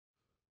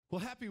Well,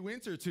 happy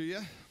winter to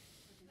you.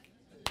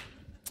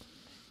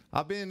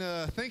 I've been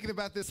thinking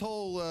about this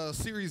whole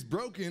series,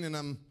 Broken, and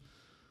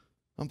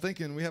I'm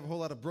thinking we have a whole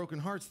lot of broken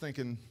hearts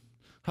thinking,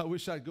 I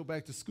wish I'd go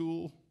back to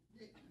school.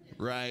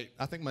 Right.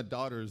 I think my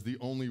daughter is the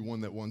only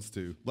one that wants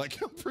to. Like,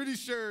 I'm pretty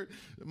sure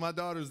my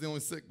daughter's the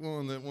only sick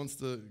one that wants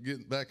to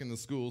get back into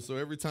school. So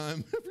every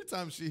time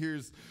she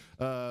hears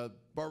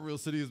Barberville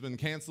City has been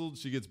canceled,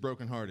 she gets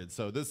brokenhearted.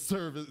 So this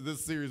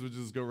series would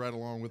just go right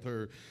along with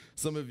her.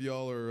 Some of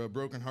y'all are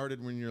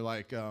brokenhearted when you're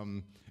like,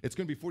 it's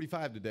going to be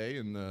 45 today,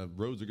 and the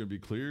roads are going to be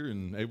clear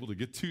and able to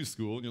get to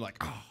school. And you're like,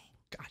 oh,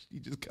 gosh,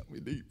 you just cut me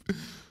deep.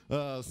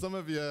 Some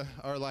of you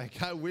are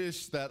like, I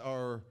wish that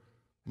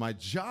my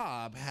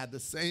job had the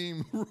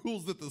same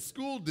rules that the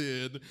school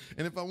did,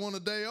 and if I want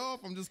a day off,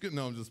 I'm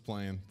just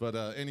playing. But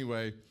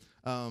anyway,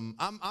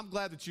 I'm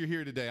glad that you're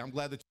here today. I'm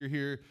glad that you're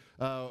here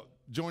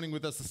joining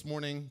with us this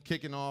morning,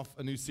 kicking off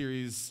a new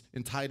series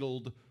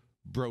entitled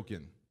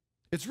Broken.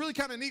 It's really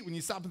kind of neat when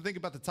you stop and think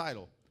about the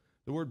title,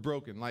 the word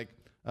broken. Like,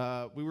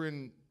 we were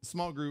in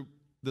small group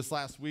this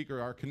last week,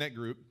 or our Connect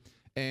group,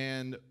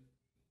 and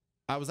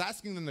I was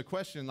asking them the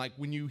question, like,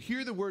 when you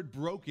hear the word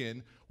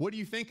broken, what do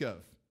you think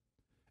of?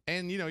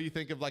 And, you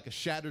think of like a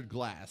shattered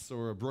glass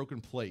or a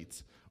broken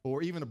plate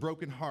or even a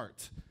broken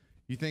heart.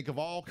 You think of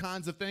all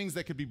kinds of things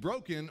that could be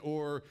broken,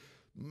 or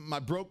my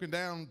broken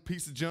down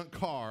piece of junk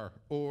car,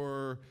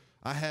 or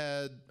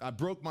I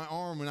broke my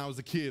arm when I was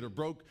a kid, or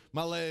broke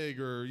my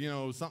leg, or,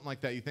 something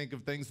like that. You think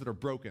of things that are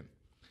broken.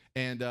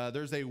 And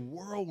there's a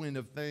whirlwind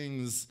of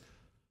things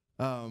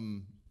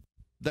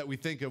that we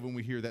think of when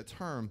we hear that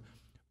term.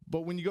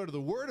 But when you go to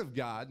the Word of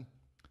God,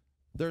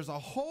 there's a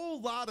whole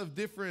lot of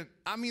different,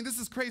 this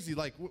is crazy.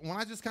 Like, when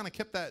I just kind of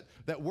kept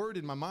that word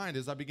in my mind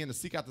as I began to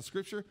seek out the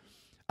Scripture,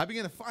 I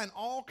began to find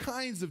all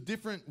kinds of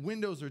different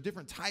windows or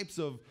different types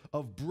of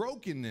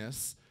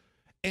brokenness.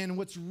 And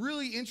what's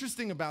really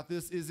interesting about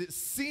this is it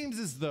seems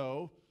as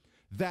though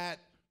that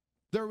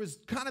there was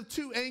kind of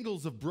two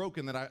angles of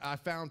broken that I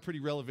found pretty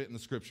relevant in the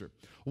Scripture.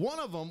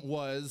 One of them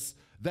was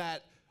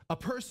that a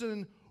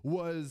person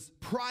was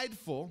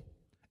prideful,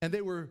 and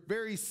they were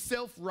very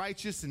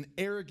self-righteous and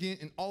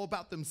arrogant and all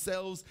about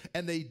themselves,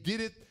 and I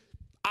did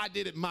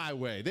it my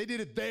way. They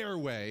did it their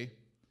way.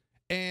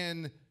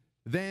 And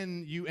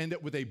then you end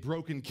up with a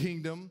broken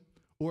kingdom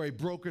or a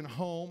broken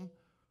home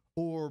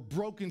or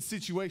broken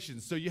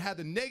situations. So you have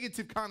the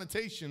negative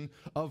connotation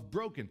of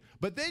broken.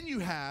 But then you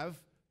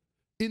have,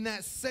 in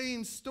that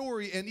same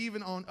story and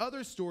even on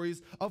other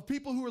stories, of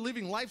people who are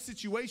living life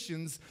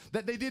situations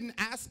that they didn't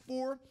ask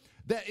for,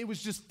 that it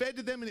was just fed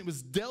to them and it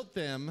was dealt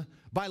them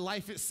by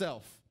life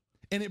itself.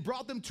 And it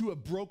brought them to a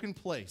broken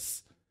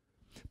place,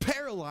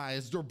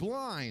 paralyzed or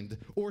blind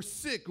or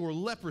sick or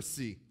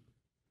leprosy,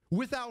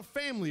 without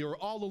family or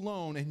all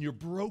alone, and you're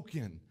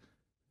broken.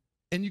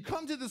 And you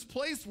come to this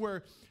place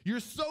where you're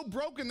so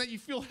broken that you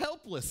feel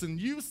helpless and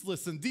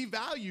useless and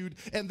devalued,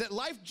 and that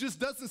life just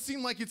doesn't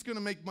seem like it's going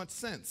to make much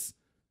sense.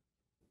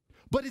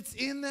 But it's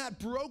in that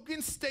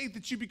broken state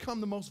that you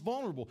become the most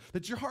vulnerable,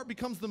 that your heart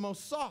becomes the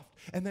most soft,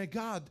 and that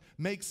God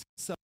makes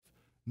himself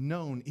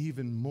known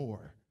even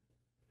more.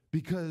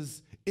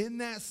 Because in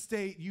that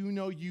state, you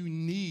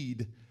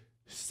need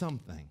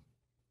something.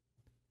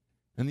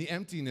 And the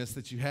emptiness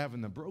that you have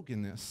in the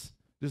brokenness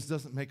just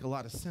doesn't make a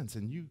lot of sense,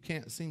 and you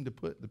can't seem to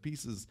put the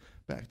pieces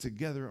back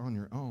together on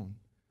your own.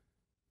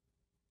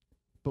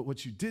 But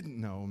what you didn't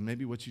know,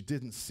 maybe what you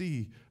didn't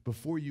see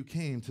before you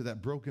came to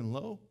that broken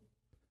low,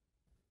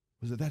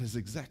 was that is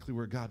exactly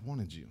where God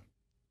wanted you.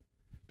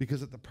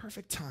 Because at the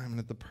perfect time and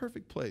at the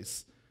perfect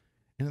place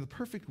and in the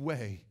perfect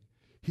way,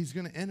 he's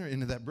going to enter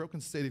into that broken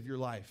state of your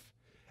life.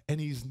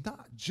 And he's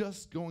not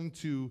just going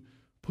to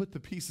put the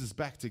pieces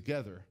back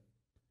together.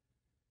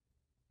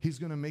 He's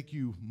going to make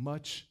you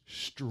much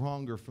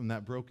stronger from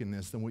that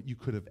brokenness than what you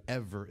could have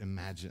ever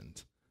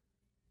imagined.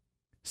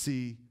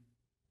 See,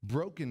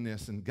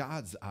 brokenness in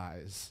God's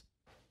eyes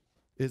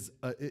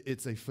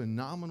it's a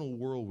phenomenal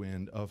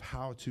whirlwind of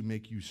how to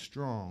make you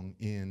strong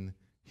in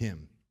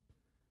him.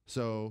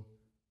 So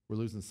we're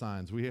losing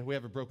signs. We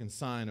have a broken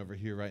sign over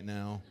here right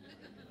now.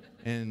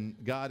 And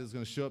God is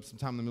going to show up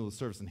sometime in the middle of the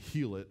service and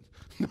heal it.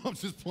 No, I'm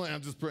just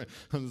playing.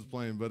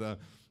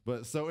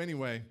 But so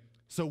anyway,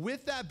 so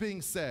with that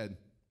being said,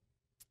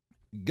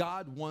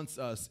 God wants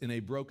us in a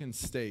broken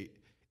state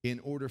in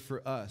order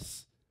for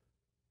us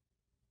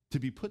to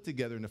be put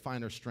together and to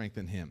find our strength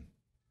in him.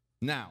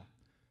 Now,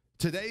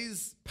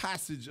 today's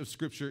passage of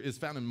Scripture is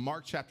found in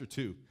Mark chapter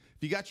 2.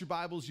 If you got your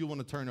Bibles, you'll want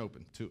to turn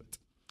open to it.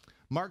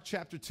 Mark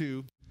chapter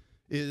 2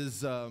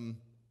 is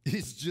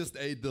just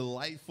a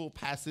delightful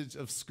passage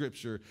of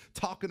Scripture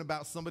talking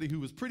about somebody who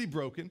was pretty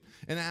broken.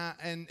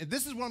 And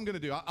this is what I'm going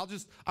to do. I'm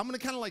going to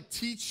kind of like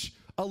teach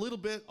a little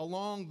bit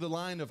along the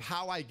line of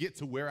how I get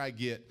to where I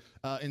get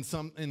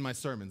in my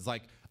sermons.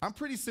 Like, I'm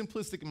pretty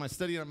simplistic in my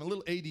study, and I'm a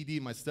little ADD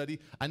in my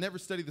study. I never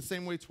study the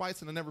same way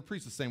twice, and I never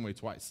preach the same way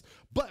twice.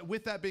 But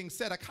with that being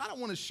said, I kind of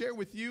want to share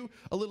with you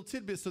a little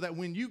tidbit so that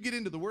when you get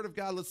into the Word of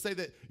God, let's say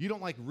that you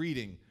don't like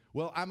reading,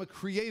 Well, I'm a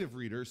creative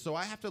reader, so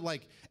I have to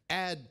like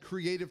add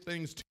creative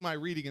things to my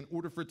reading in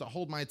order for it to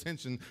hold my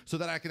attention so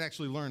that I can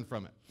actually learn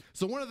from it.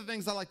 So one of the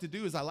things I like to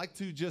do is I like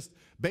to just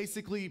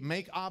basically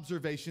make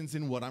observations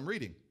in what I'm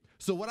reading.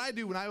 So what I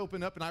do when I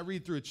open up and I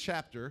read through a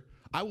chapter,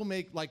 I will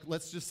make, like,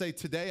 let's just say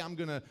today I'm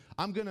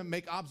gonna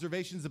make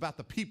observations about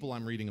the people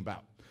I'm reading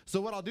about.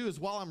 So what I'll do is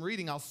while I'm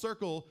reading, I'll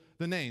circle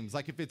the names.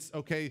 Like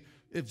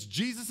if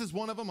Jesus is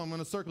one of them, I'm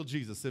going to circle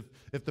Jesus.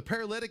 If the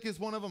paralytic is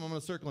one of them, I'm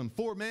going to circle him.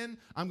 4 men,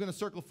 I'm going to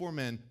circle 4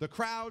 men. The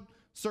crowd,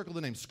 circle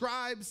the name.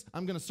 Scribes,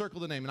 I'm going to circle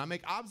the name. And I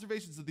make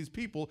observations of these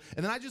people,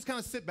 and then I just kind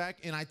of sit back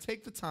and I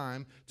take the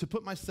time to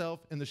put myself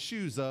in the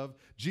shoes of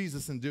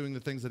Jesus and doing the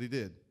things that he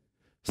did.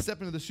 Step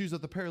into the shoes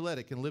of the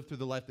paralytic and live through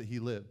the life that he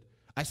lived.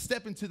 I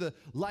step into the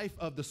life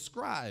of the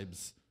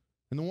scribes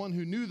and the one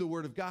who knew the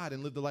word of God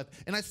and lived the life.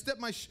 And I step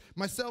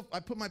myself, I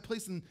put my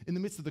place in the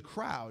midst of the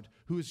crowd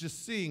who was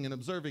just seeing and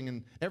observing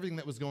and everything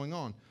that was going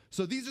on.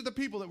 So these are the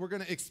people that we're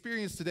going to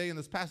experience today in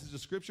this passage of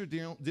Scripture,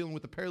 dealing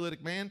with the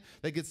paralytic man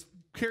that gets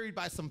carried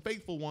by some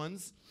faithful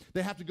ones.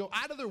 They have to go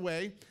out of their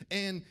way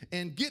and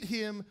get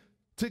him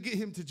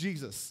to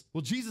Jesus.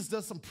 Well, Jesus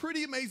does some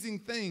pretty amazing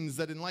things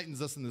that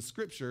enlightens us in the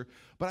Scripture,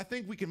 but I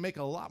think we can make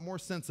a lot more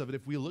sense of it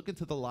if we look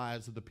into the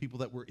lives of the people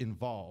that were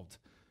involved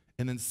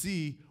and then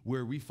see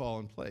where we fall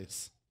in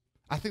place.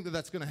 I think that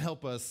that's going to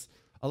help us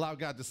allow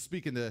God to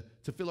speak and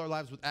to fill our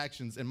lives with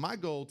actions. And my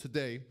goal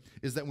today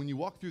is that when you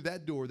walk through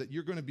that door, that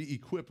you're going to be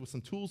equipped with some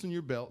tools in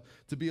your belt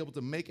to be able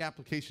to make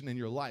application in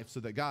your life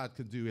so that God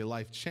can do a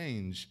life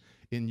change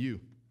in you.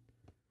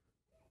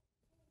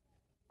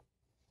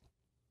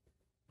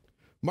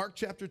 Mark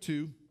chapter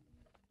 2,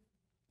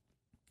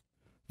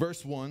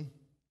 verse 1.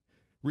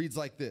 Reads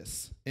like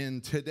this.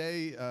 And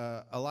today,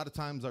 a lot of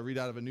times I read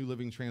out of a New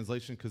Living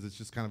Translation because it's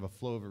just kind of a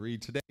flow of a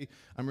read. Today,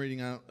 I'm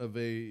reading out of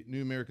a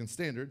New American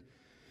Standard.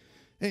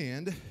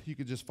 And you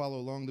could just follow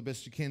along the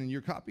best you can in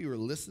your copy or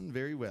listen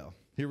very well.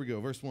 Here we go,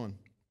 verse 1.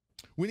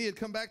 When he had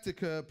come back to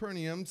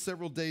Capernaum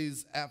several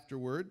days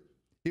afterward,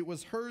 it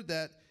was heard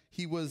that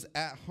he was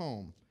at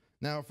home.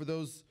 Now, for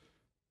those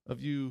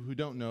of you who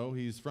don't know,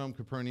 he's from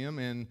Capernaum,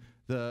 and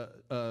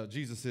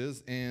Jesus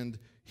is, and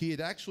he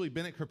had actually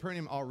been at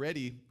Capernaum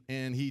already,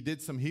 and he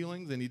did some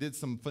healings, and he did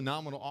some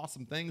phenomenal,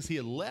 awesome things. He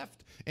had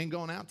left and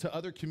gone out to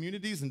other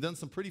communities and done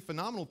some pretty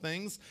phenomenal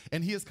things,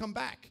 and he has come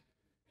back.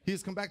 He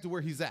has come back to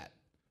where he's at.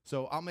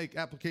 So I'll make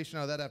application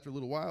out of that after a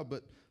little while,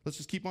 but let's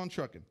just keep on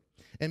trucking.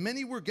 And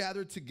many were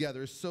gathered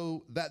together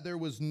so that there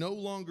was no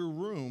longer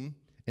room,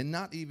 and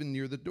not even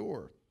near the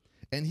door.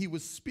 And he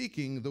was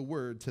speaking the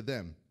word to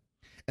them.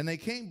 And they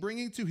came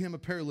bringing to him a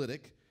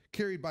paralytic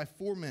carried by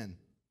 4 men.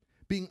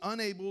 Being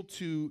unable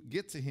to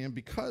get to him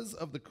because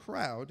of the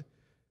crowd,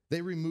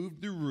 they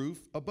removed the roof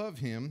above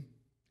him,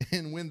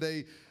 and when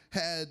they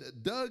had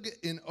dug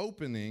an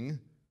opening,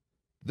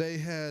 they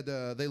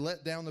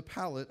let down the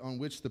pallet on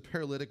which the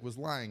paralytic was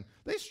lying.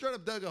 They straight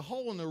up dug a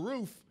hole in the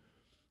roof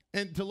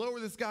and to lower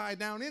this guy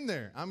down in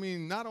there. I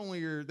mean, not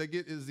only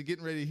is he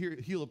getting ready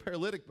to heal a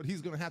paralytic, but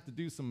he's going to have to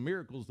do some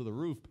miracles to the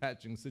roof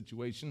patching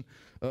situation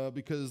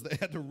because they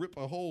had to rip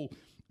a hole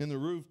in the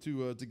roof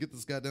to get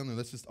this guy down there.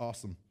 That's just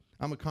awesome.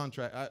 I'm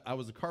a I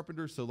was a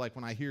carpenter, so like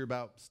when I hear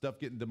about stuff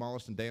getting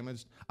demolished and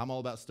damaged, I'm all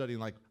about studying,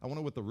 like, I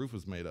wonder what the roof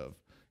was made of.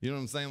 You know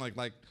what I'm saying?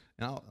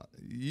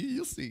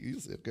 You'll see.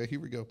 Okay, here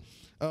we go.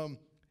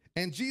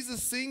 And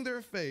Jesus, seeing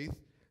their faith,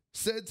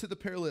 said to the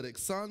paralytic,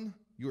 "Son,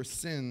 your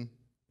sin..."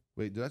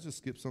 Wait, did I just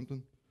skip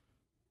something?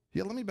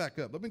 Yeah, let me back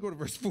up. Let me go to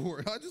verse 4.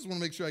 I just want to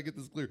make sure I get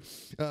this clear.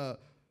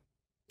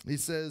 He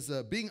says,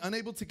 being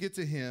unable to get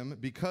to him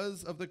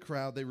because of the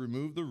crowd, they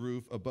removed the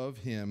roof above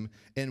him.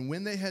 And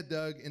when they had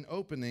dug an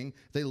opening,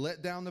 they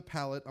let down the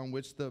pallet on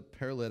which the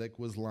paralytic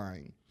was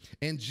lying.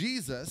 And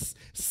Jesus,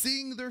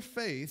 seeing their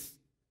faith,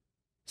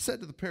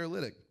 said to the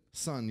paralytic,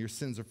 "Son, your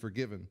sins are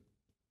forgiven."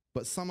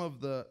 But some of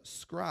the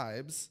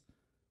scribes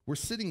were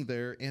sitting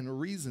there and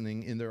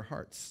reasoning in their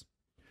hearts,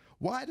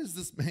 "Why does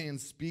this man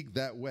speak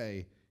that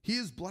way? He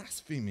is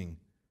blaspheming.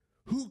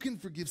 Who can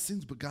forgive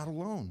sins but God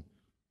alone?"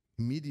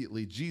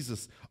 Immediately,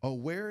 Jesus,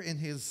 aware in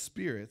his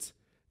spirit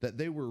that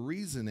they were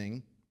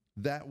reasoning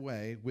that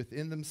way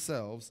within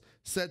themselves,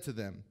 said to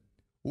them,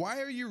 "Why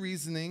are you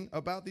reasoning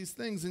about these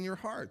things in your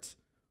hearts?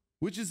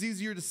 Which is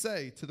easier to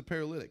say to the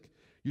paralytic,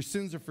 'Your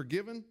sins are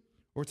forgiven,'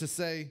 or to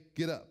say,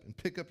 'Get up and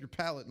pick up your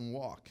pallet and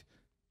walk'?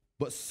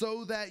 But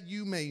so that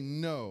you may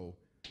know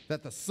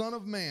that the Son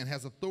of Man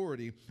has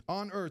authority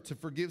on earth to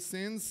forgive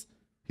sins,"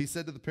 he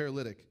said to the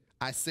paralytic,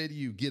 "I say to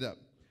you, get up,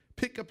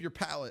 pick up your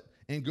pallet,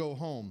 and go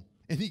home."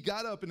 And he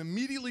got up and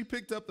immediately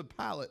picked up the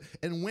pallet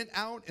and went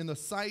out in the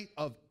sight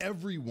of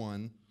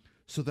everyone,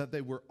 so that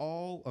they were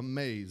all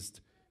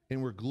amazed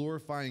and were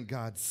glorifying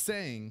God,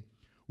 saying,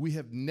 "We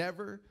have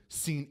never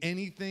seen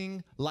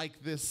anything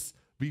like this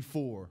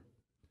before."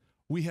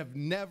 We have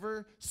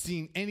never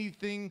seen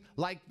anything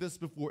like this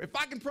before. If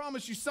I can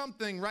promise you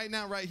something right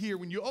now, right here,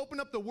 when you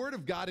open up the Word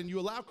of God and you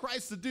allow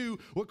Christ to do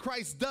what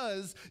Christ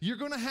does, you're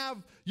gonna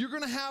have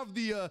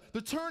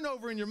the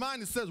turnover in your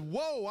mind that says,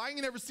 whoa, I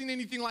ain't never seen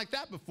anything like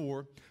that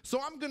before. So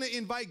I'm gonna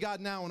invite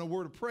God now in a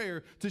word of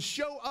prayer to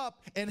show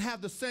up and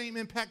have the same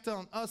impact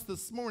on us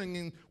this morning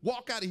and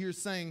walk out of here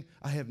saying,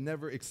 I have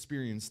never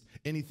experienced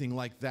anything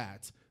like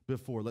that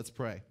before. Let's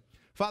pray.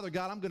 Father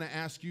God, I'm going to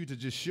ask you to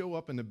just show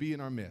up and to be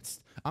in our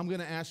midst. I'm going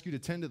to ask you to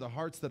tend to the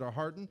hearts that are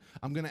hardened.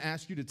 I'm going to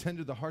ask you to tend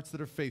to the hearts that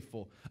are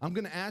faithful. I'm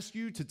going to ask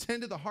you to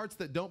tend to the hearts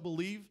that don't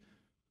believe.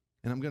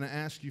 And I'm going to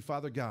ask you,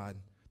 Father God,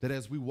 that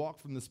as we walk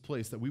from this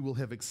place, that we will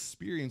have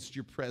experienced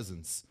your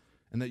presence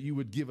and that you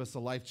would give us a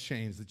life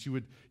change, that you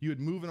would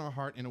move in our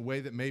heart in a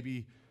way that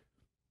maybe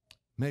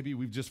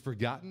we've just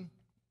forgotten,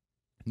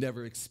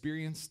 never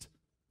experienced,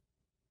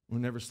 or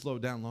never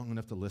slowed down long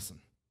enough to listen.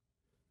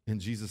 In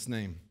Jesus'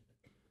 name.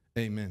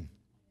 Amen.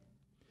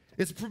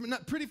 It's a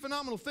pretty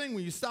phenomenal thing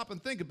when you stop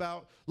and think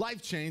about life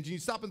change and you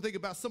stop and think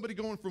about somebody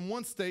going from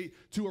one state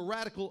to a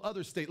radical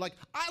other state. Like,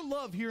 I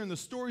love hearing the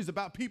stories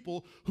about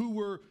people who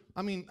were,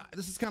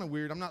 this is kind of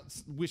weird. I'm not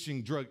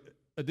wishing drug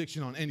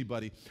addiction on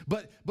anybody.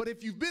 But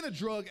if you've been a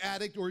drug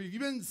addict or you've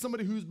been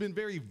somebody who's been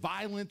very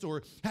violent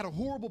or had a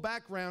horrible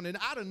background and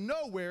out of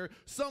nowhere,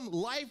 some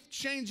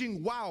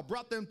life-changing wow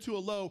brought them to a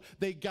low,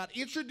 they got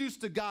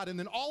introduced to God, and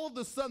then all of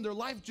a sudden their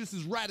life just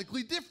is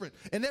radically different.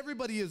 And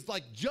everybody is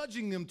like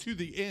judging them to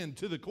the end,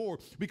 to the core,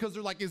 because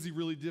they're like, is he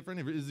really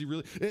different? Is he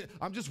really?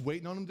 I'm just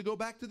waiting on him to go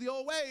back to the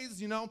old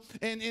ways,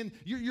 And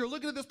you're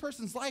looking at this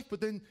person's life, but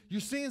then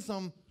you're seeing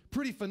some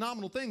pretty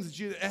phenomenal things that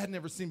you had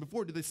never seen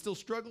before. Do they still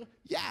struggle?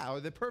 Yeah. Are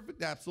they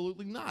perfect?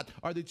 Absolutely not.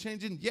 Are they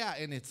changing? Yeah,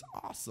 and it's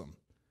awesome.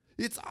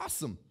 It's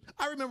awesome.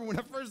 I remember when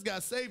I first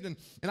got saved and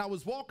I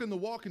was walking the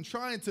walk and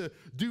trying to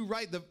do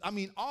right.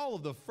 All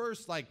of the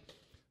first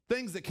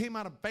things that came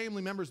out of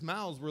family members'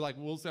 mouths were like,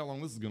 well, we'll see how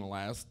long this is going to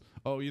last.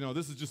 Oh,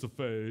 this is just a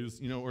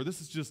phase, or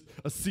this is just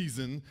a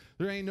season.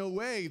 There ain't no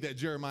way that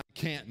Jeremiah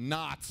can't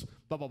not,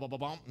 blah, blah, blah, blah,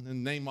 blah,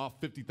 and name off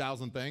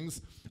 50,000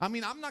 things. I'm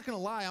not going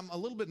to lie. I'm a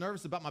little bit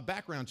nervous about my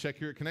background check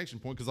here at Connection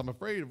Point because I'm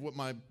afraid of what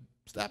my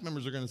staff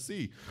members are going to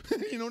see.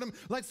 You know what I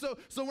mean?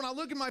 So when I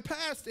look at my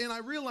past and I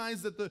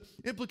realize that the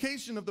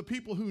implication of the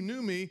people who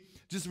knew me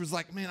just was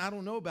like, man, I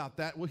don't know about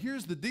that. Well,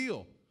 here's the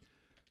deal.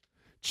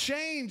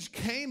 Change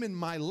came in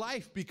my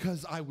life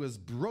because I was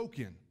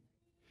broken.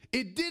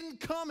 It didn't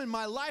come in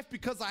my life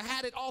because I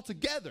had it all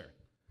together.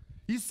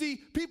 You see,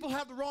 people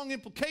have the wrong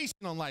implication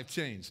on life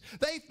change.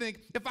 They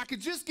think if I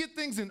could just get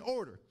things in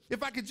order,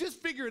 if I could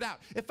just figure it out,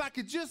 if I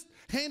could just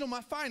handle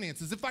my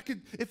finances, if I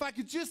could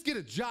just get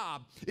a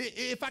job,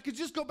 if I could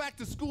just go back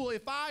to school,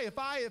 if I,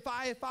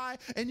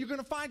 and you're going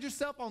to find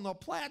yourself on the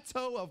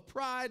plateau of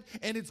pride,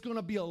 and it's going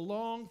to be a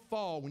long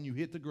fall when you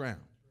hit the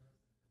ground.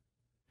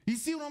 You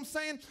see what I'm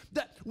saying?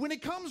 That when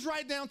it comes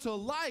right down to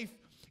life,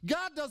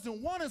 God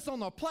doesn't want us on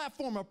the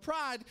platform of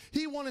pride.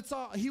 He wants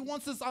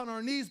us on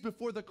our knees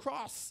before the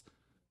cross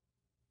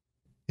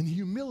in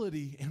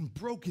humility and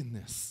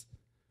brokenness.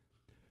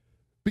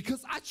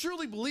 Because I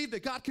truly believe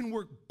that God can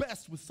work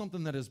best with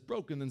something that is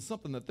broken than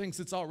something that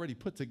thinks it's already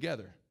put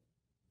together.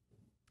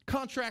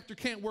 Contractor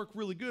can't work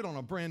really good on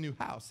a brand new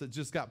house that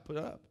just got put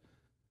up.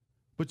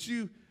 But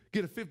you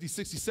get a 50,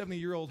 60,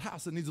 70-year-old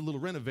house that needs a little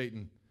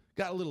renovating.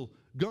 Got a little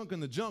gunk in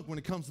the junk when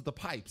it comes to the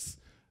pipes.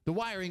 The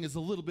wiring is a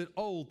little bit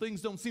old.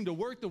 Things don't seem to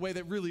work the way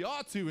that really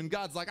ought to, and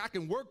God's like, I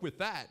can work with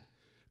that.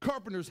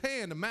 Carpenter's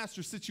hand, a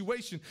master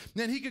situation. And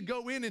then he could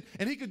go in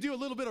and he could do a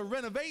little bit of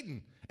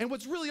renovating. And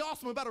what's really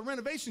awesome about a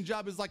renovation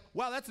job is like,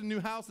 wow, that's a new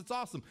house. It's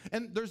awesome.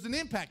 And there's an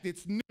impact.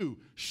 It's new.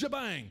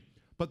 Shebang.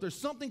 But there's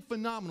something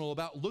phenomenal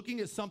about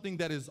looking at something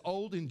that is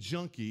old and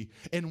junky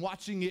and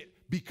watching it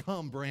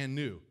become brand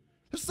new.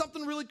 There's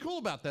something really cool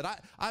about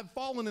that. I've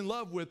fallen in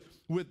love with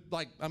we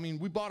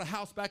bought a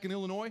house back in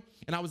Illinois,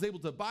 and I was able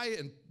to buy it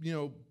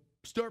and,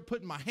 start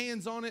putting my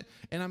hands on it.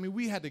 And,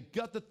 we had to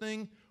gut the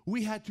thing.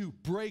 We had to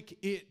break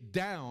it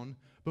down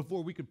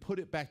before we could put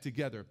it back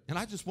together. And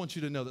I just want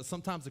you to know that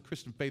sometimes the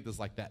Christian faith is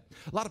like that.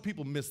 A lot of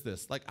people miss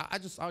this. Like,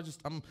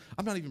 I'm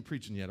not even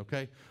preaching yet,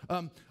 okay?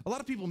 A lot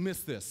of people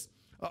miss this.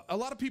 A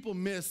lot of people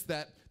miss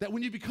that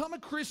when you become a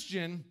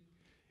Christian,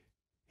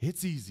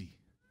 it's easy.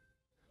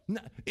 No,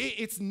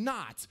 it's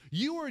not.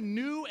 You are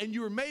new and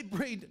you were made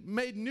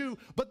new,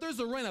 but there's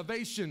a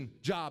renovation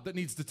job that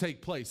needs to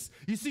take place.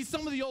 You see,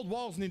 some of the old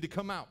walls need to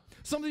come out.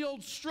 Some of the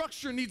old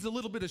structure needs a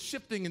little bit of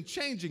shifting and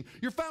changing.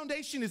 Your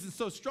foundation isn't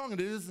so strong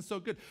and it isn't so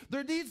good.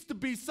 There needs to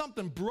be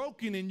something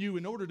broken in you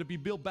in order to be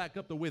built back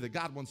up the way that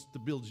God wants to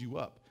build you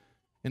up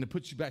and to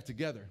put you back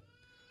together.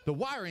 The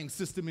wiring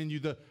system in you,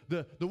 the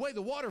way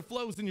the water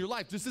flows in your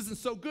life just isn't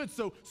so good,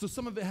 so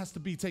some of it has to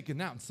be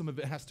taken out and some of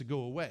it has to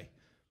go away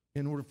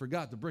in order for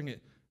God to bring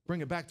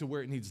it back to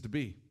where it needs to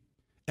be.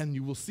 And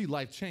you will see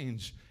life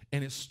change,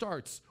 and it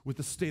starts with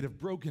a state of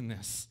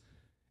brokenness.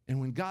 And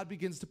when God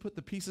begins to put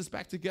the pieces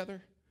back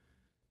together,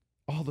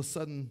 all of a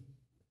sudden,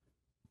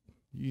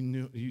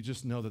 you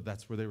just know that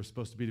that's where they were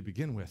supposed to be to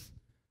begin with.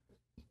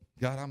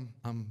 God,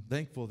 I'm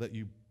thankful that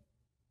you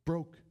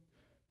broke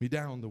me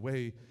down the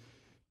way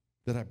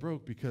that I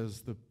broke,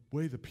 because the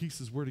way the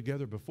pieces were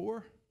together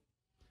before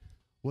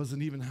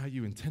wasn't even how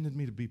you intended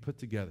me to be put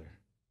together.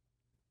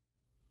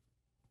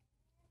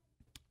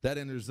 That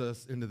enters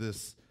us into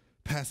this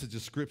passage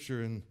of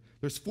Scripture, and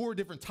there's 4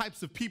 different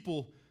types of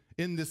people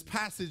in this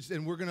passage,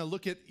 and we're going to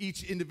look at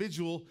each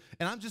individual,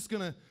 and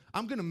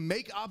I'm going to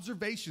make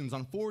observations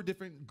on 4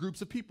 different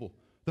groups of people.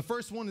 The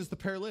first one is the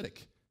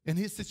paralytic and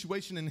his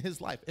situation in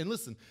his life. And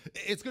listen,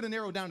 it's going to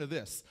narrow down to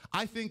this.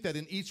 I think that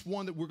in each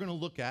one that we're going to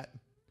look at,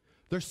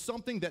 there's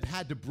something that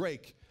had to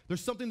break.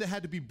 There's something that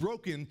had to be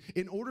broken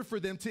in order for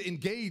them to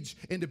engage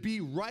and to be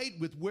right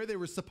with where they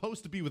were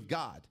supposed to be with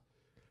God.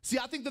 See,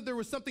 I think that there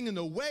was something in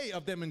the way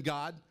of them and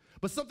God,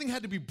 but something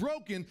had to be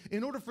broken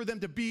in order for them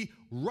to be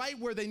right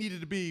where they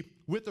needed to be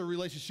with their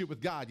relationship with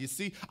God. You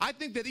see, I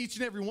think that each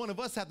and every one of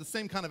us have the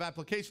same kind of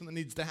application that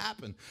needs to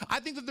happen.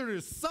 I think that there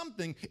is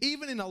something,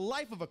 even in the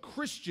life of a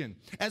Christian,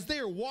 as they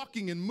are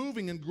walking and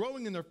moving and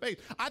growing in their faith,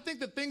 I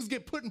think that things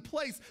get put in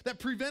place that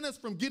prevent us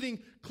from getting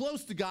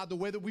close to God the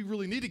way that we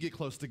really need to get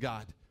close to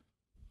God.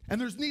 And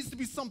there needs to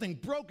be something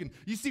broken.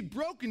 You see,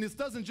 brokenness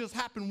doesn't just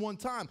happen one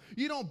time.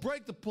 You don't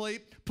break the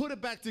plate, put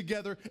it back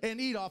together,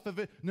 and eat off of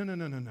it.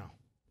 No.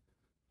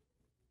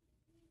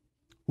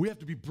 We have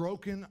to be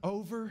broken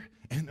over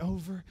and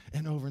over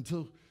and over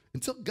until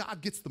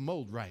God gets the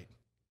mold right.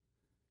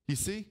 You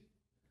see?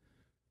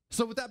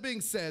 So with that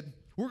being said,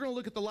 we're going to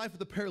look at the life of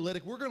the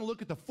paralytic. We're going to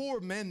look at the 4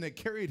 men that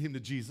carried him to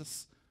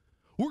Jesus.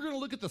 We're going to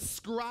look at the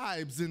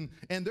scribes and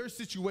their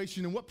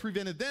situation and what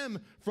prevented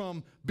them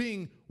from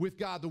being with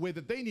God the way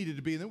that they needed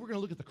to be. And then we're going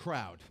to look at the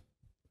crowd.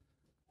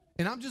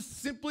 And I'm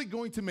just simply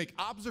going to make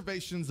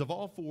observations of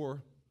all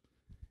 4.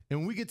 And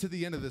when we get to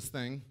the end of this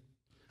thing,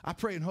 I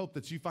pray and hope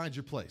that you find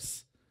your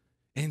place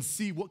and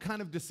see what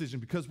kind of decision,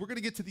 because we're going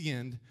to get to the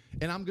end,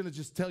 and I'm going to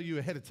just tell you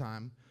ahead of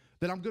time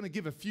that I'm going to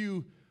give a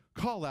few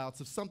call-outs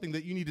of something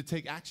that you need to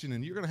take action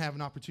in. You're going to have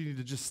an opportunity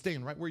to just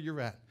stand right where you're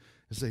at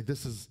and say,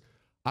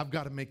 I've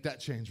got to make that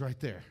change right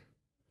there.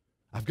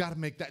 I've got to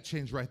make that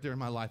change right there in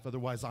my life.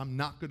 Otherwise, I'm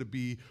not going to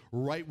be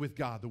right with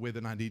God the way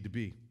that I need to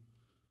be.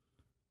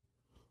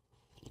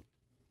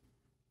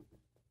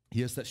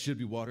 Yes, that should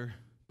be water,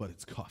 but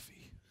it's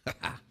coffee.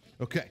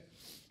 Okay.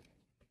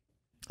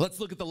 Let's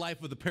look at the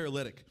life of the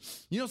paralytic.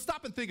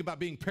 Stop and think about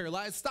being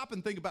paralyzed. Stop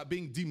and think about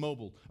being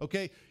demobile,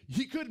 okay?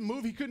 He couldn't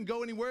move. He couldn't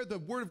go anywhere. The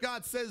Word of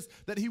God says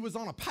that he was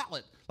on a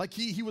pallet, like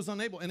he was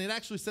unable. And it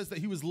actually says that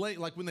he was laying,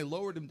 like when they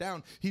lowered him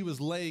down, he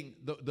was laying,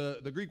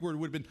 the Greek word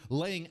would have been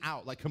laying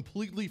out, like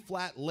completely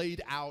flat,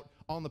 laid out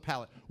on the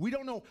pallet. We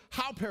don't know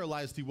how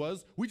paralyzed he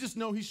was. We just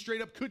know he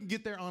straight up couldn't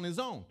get there on his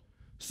own.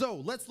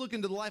 So let's look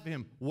into the life of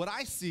him. What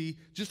I see,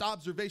 just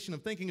observation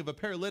of thinking of a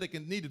paralytic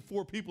and needed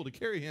 4 people to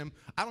carry him.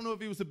 I don't know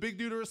if he was a big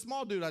dude or a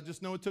small dude. I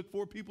just know it took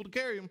 4 people to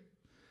carry him.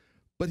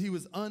 But he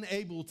was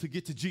unable to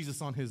get to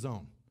Jesus on his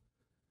own.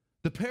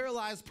 The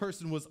paralyzed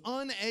person was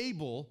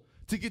unable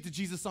to get to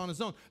Jesus on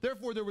his own.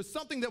 Therefore, there was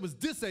something that was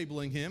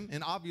disabling him,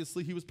 and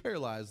obviously he was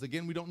paralyzed.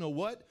 Again, we don't know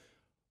what,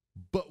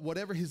 but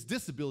whatever his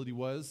disability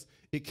was,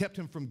 it kept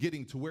him from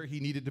getting to where he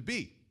needed to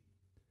be.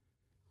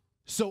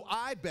 So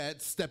I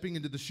bet, stepping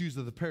into the shoes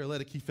of the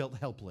paralytic, he felt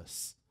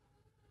helpless.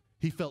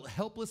 He felt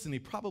helpless, and he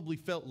probably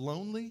felt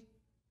lonely.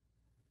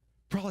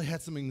 Probably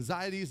had some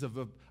anxieties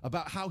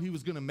about how he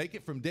was going to make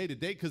it from day to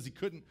day, because he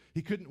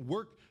couldn't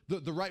work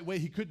the right way.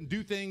 He couldn't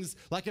do things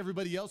like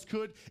everybody else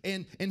could.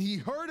 And he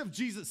heard of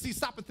Jesus. See,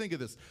 stop and think of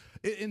this.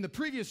 In the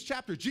previous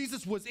chapter,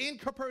 Jesus was in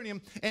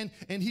Capernaum, and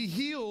he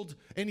healed,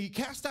 and he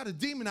cast out a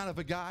demon out of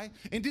a guy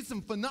and did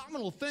some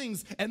phenomenal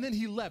things, and then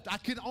he left. I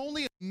can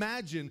only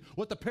imagine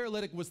what the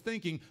paralytic was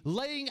thinking,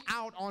 laying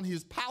out on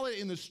his pallet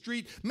in the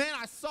street. Man,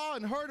 I saw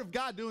and heard of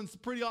God doing some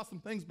pretty awesome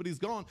things, but he's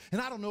gone, and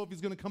I don't know if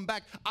he's going to come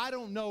back. I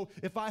don't know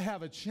if I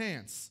have a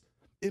chance.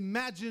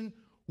 Imagine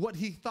what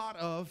he thought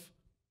of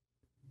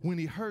when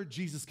he heard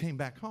Jesus came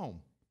back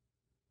home.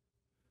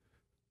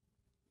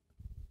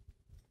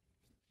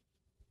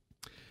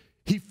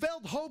 He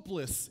felt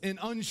hopeless and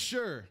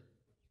unsure.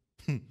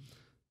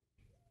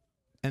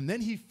 And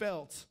then he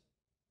felt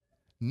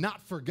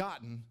not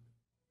forgotten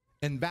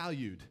and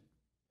valued.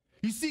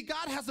 You see,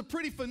 God has a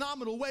pretty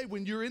phenomenal way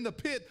when you're in the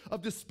pit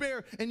of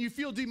despair and you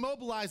feel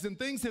demobilized and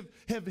things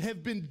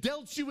have been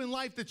dealt you in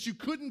life that you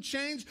couldn't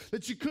change,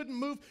 that you couldn't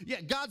move.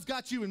 Yeah, God's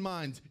got you in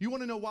mind. You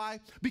want to know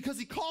why? Because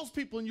he calls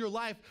people in your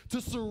life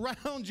to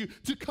surround you,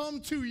 to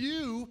come to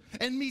you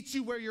and meet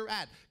you where you're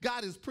at.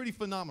 God is pretty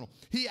phenomenal.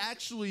 He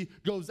actually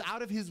goes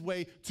out of his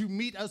way to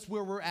meet us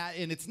where we're at,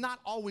 and it's not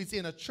always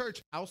in a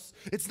church house.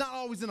 It's not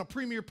always in a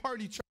premier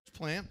party church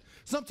plant.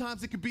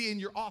 Sometimes it could be in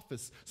your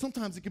office.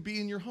 Sometimes it could be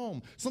in your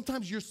home.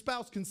 Sometimes your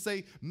spouse can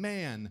say,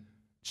 man,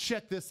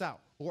 check this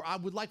out. Or I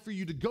would like for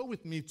you to go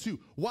with me too.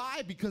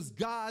 Why? Because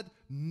God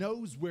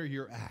knows where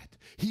you're at.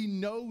 He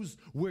knows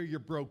where you're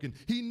broken.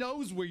 He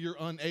knows where you're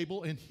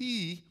unable, and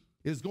he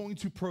is going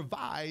to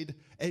provide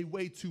a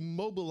way to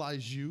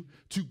mobilize you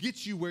to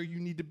get you where you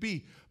need to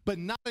be, but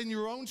not in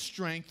your own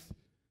strength,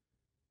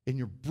 in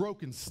your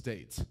broken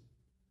state.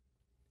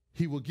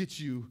 He will get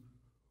you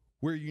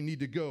where you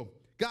need to go.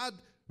 God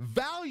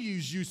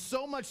values you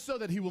so much so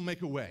that he will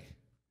make a way.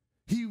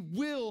 He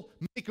will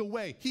make a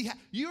way.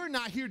 You're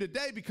not here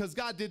today because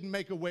God didn't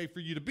make a way for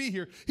you to be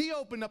here. He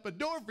opened up a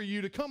door for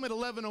you to come at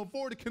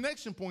 11:04 to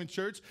Connection Point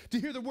Church to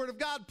hear the word of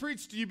God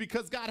preached to you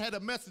because God had a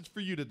message for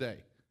you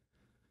today.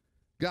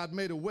 God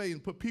made a way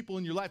and put people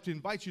in your life to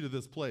invite you to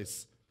this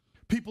place.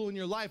 People in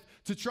your life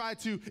to try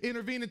to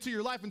intervene into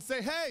your life and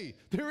say, hey,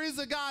 there is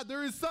a God,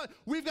 there is son.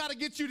 We've got to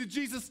get you to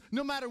Jesus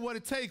no matter what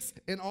it takes.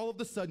 And all of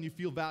a sudden you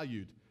feel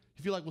valued.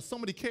 You feel like, well,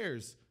 somebody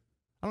cares.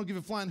 I don't give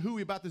a flying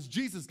hooey about this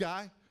Jesus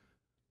guy.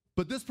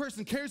 But this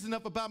person cares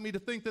enough about me to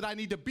think that I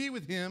need to be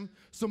with him,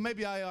 so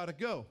maybe I ought to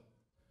go.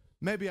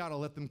 Maybe I ought to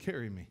let them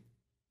carry me.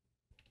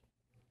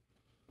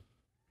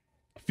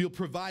 Feel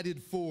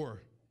provided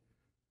for.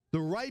 The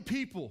right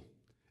people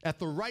at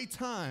the right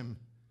time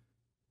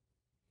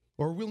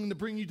are willing to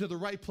bring you to the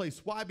right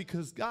place. Why?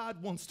 Because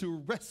God wants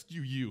to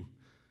rescue you.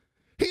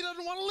 He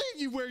doesn't want to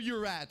leave you where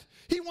you're at.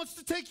 He wants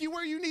to take you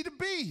where you need to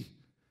be.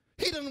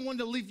 He doesn't want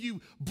to leave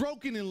you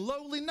broken and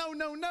lowly. No,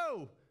 no,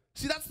 no.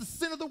 See, that's the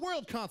sin of the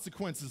world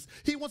consequences.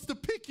 He wants to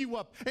pick you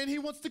up, and he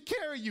wants to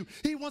carry you.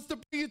 He wants to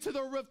bring you to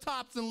the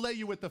rooftops and lay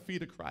you at the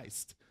feet of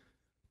Christ.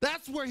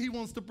 That's where he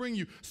wants to bring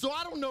you. So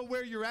I don't know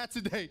where you're at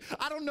today.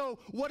 I don't know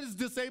what has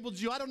disabled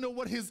you. I don't know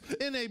what has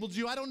enabled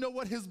you. I don't know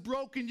what has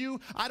broken you.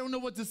 I don't know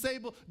what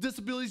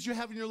disabilities you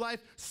have in your life,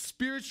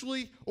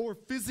 spiritually or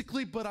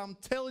physically, but I'm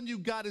telling you,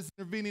 God is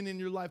intervening in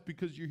your life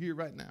because you're here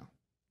right now.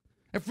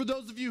 And for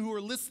those of you who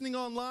are listening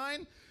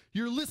online,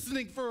 you're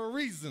listening for a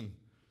reason.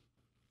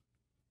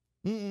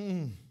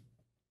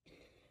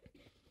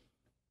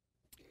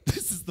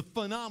 This is the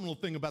phenomenal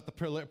thing about the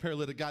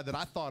paralytic guy that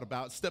I thought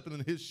about stepping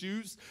in his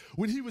shoes.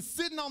 When he was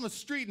sitting on the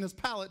street in his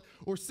pallet,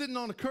 or sitting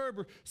on a curb,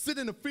 or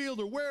sitting in a field,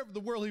 or wherever the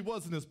world he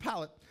was in his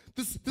pallet,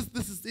 this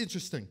is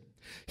interesting.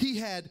 He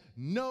had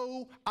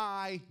no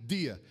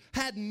idea,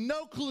 had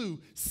no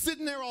clue,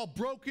 sitting there all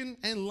broken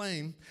and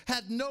lame,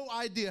 had no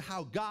idea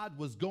how God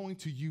was going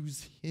to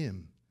use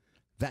him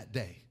that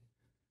day.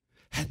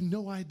 Had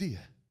no idea.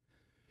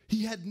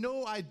 He had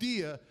no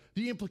idea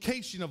the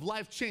implication of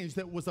life change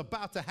that was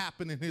about to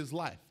happen in his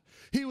life.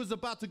 He was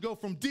about to go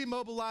from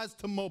demobilized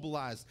to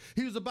mobilized.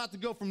 He was about to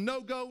go from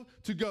no-go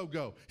to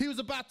go-go. He was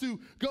about to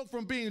go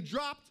from being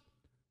dropped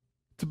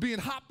to being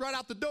hopped right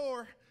out the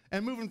door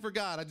and moving for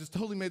God. I just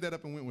totally made that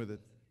up and went with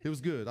it. It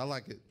was good. I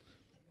like it.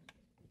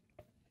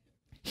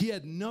 He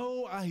had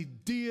no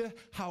idea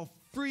how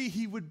free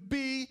he would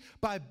be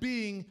by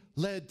being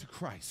led to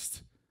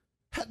Christ.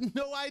 Had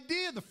no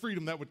idea the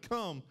freedom that would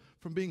come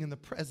from being in the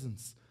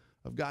presence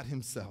of God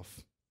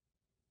himself.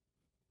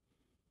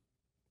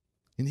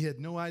 And he had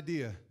no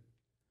idea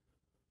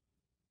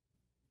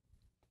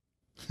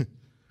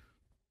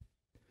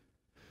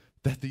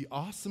that the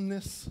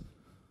awesomeness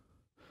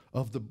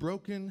of the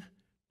broken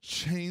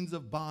chains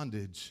of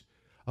bondage,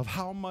 of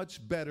how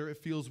much better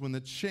it feels when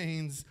the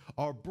chains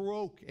are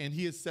broke and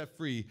he is set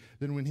free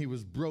than when he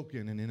was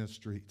broken and in a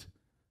street.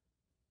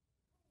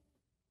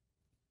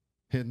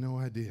 He had no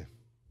idea.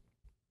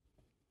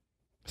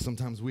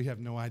 Sometimes we have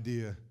no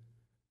idea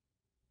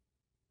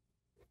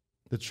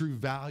the true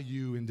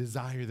value and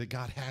desire that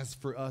God has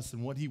for us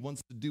and what he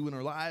wants to do in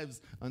our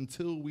lives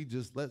until we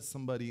just let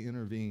somebody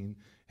intervene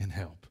and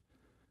help.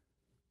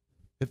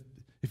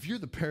 If you're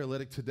the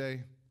paralytic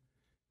today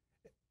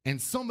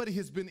and somebody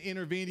has been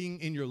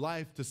intervening in your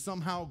life to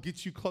somehow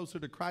get you closer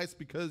to Christ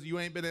because you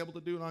ain't been able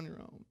to do it on your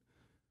own,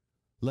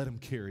 let him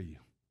carry you.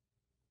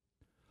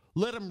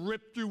 Let them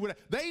rip through whatever.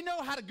 They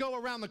know how to go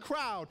around the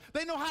crowd.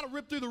 They know how to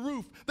rip through the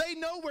roof. They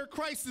know where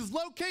Christ is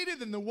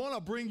located, and they want to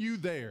bring you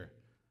there.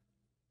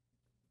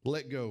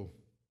 Let go.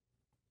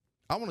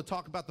 I want to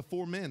talk about the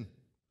four men.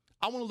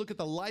 I want to look at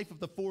the life of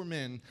the four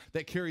men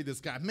that carry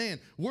this guy. Man,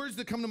 words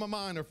that come to my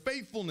mind are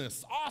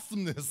faithfulness,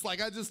 awesomeness.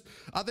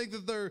 I think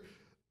that they're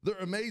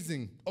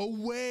amazing.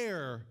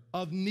 Aware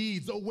of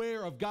needs,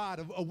 aware of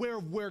God, aware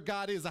of where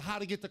God is, of how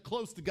to get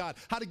close to God,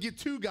 how to get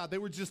to God.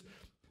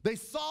 They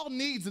saw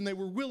needs and they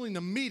were willing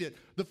to meet it.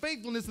 The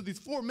faithfulness of these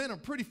four men are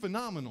pretty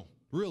phenomenal,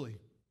 really.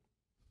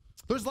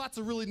 There's lots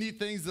of really neat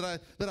things that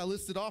I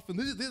listed off, and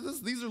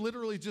these are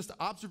literally just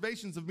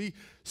observations of me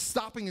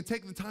stopping and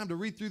taking the time to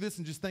read through this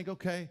and just think,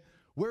 okay,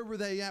 where were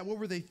they at? What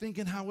were they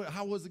thinking?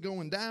 How was it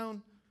going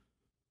down?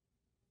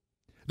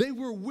 They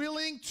were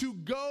willing to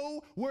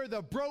go where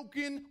the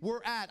broken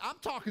were at. I'm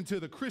talking to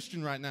the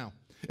Christian right now.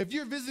 If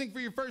you're visiting for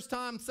your first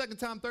time, second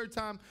time, third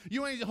time,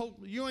 you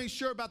ain't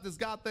sure about this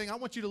God thing, I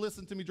want you to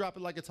listen to me drop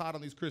it like it's hot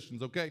on these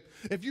Christians, okay?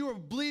 If you're a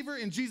believer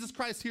in Jesus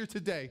Christ here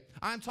today,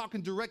 I'm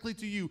talking directly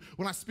to you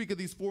when I speak of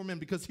these four men,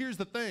 because here's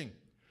the thing.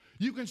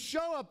 You can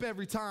show up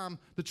every time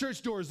the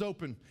church door is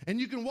open, and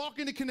you can walk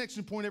into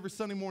Connection Point every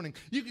Sunday morning.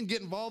 You can get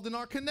involved in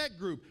our Connect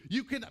group.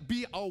 You can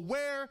be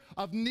aware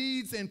of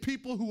needs and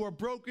people who are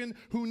broken,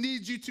 who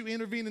need you to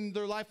intervene in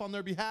their life on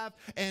their behalf,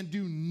 and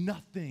do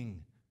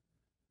nothing.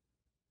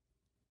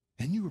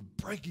 And you are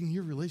breaking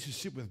your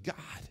relationship with God.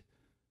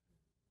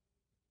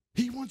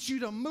 He wants you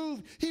to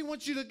move. He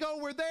wants you to go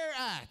where they're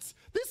at.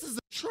 This is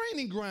a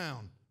training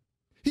ground.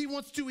 He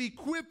wants to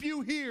equip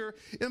you here,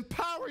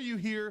 empower you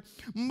here,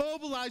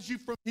 mobilize you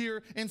from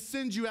here, and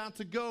send you out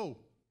to go.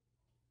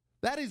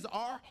 That is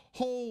our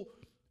whole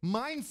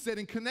mindset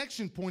and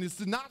connection point, is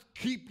to not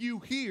keep you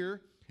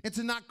here and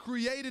to not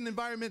create an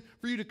environment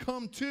for you to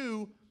come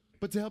to,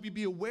 but to help you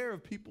be aware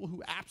of people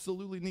who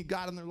absolutely need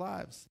God in their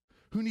lives,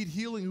 who need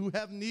healing, who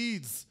have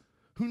needs,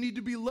 who need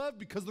to be loved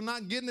because they're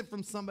not getting it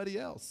from somebody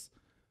else.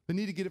 They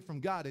need to get it from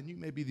God, and you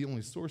may be the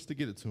only source to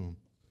get it to them.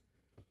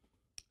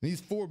 These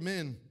 4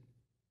 men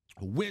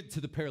went to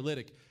the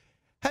paralytic.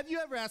 Have you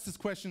ever asked this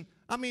question?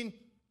 I mean,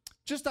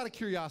 just out of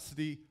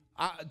curiosity,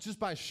 just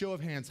by a show of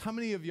hands, how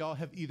many of y'all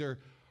have either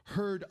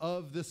heard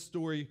of this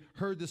story,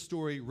 heard this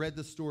story, read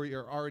this story,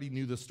 or already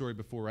knew this story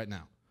before right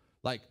now?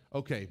 Like,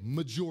 okay,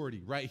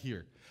 majority right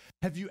here.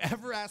 Have you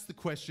ever asked the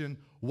question,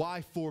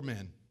 why 4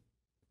 men?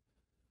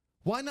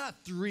 Why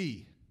not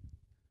 3?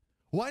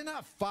 Why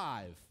not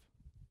 5?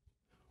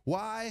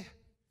 Why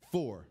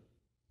 4?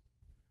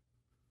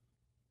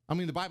 I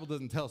mean, the Bible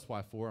doesn't tell us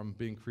why 4. I'm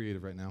being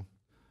creative right now.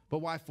 But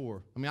why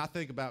 4? I mean, I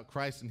think about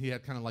Christ, and he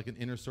had kind of like an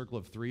inner circle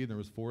of 3, and there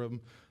was 4 of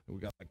them. And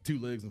we got like 2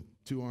 legs and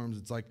 2 arms.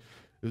 It's like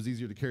it was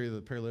easier to carry the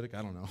paralytic.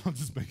 I don't know. I'm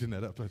just making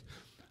that up. But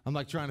I'm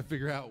like trying to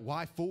figure out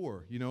why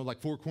 4. You know,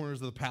 like 4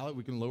 corners of the pallet.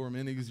 We can lower them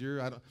in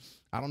easier.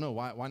 I don't know.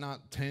 Why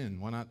not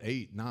 10? Why not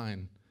 8,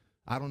 9?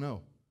 I don't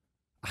know.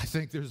 I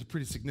think there's a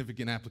pretty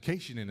significant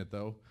application in it,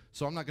 though.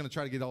 So I'm not going to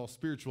try to get all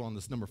spiritual on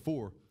this number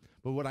 4.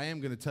 But what I am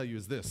going to tell you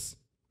is this.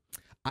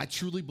 I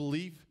truly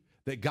believe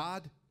that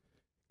God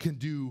can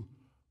do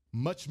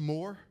much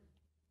more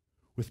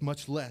with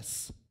much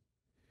less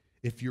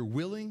if you're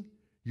willing,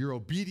 you're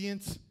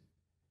obedient,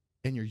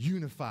 and you're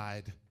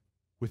unified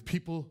with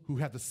people who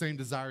have the same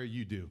desire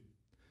you do.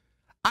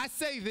 I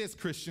say this,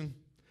 Christian.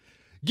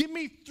 Give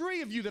me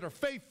 3 of you that are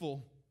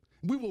faithful.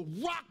 We will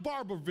rock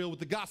Barberville with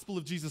the gospel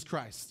of Jesus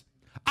Christ.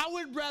 I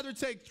would rather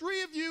take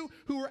 3 of you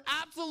who are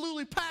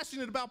absolutely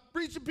passionate about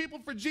preaching people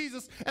for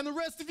Jesus, and the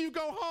rest of you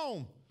go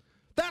home.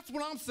 That's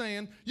what I'm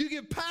saying. You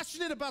get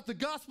passionate about the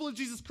gospel of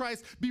Jesus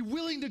Christ, be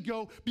willing to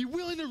go, be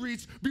willing to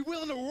reach, be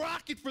willing to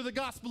rock it for the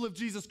gospel of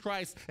Jesus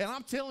Christ. And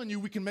I'm telling you,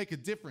 we can make a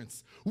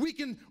difference. We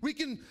can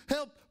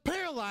help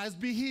paralyzed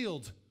be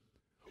healed.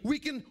 We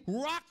can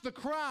rock the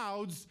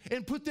crowds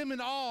and put them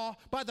in awe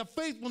by the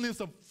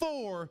faithfulness of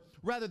 4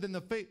 rather than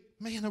the faith.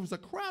 Man, there was a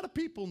crowd of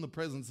people in the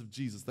presence of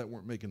Jesus that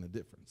weren't making a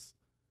difference.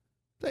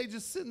 They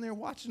just sitting there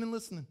watching and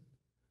listening.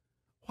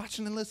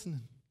 Watching and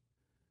listening.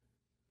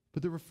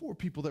 But there were 4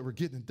 people that were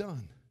getting it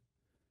done.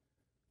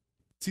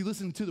 See,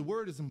 listening to the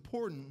word is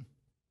important,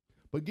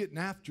 but getting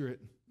after it,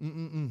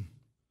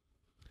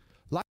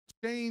 Life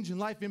change and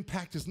life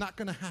impact is not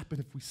going to happen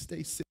if we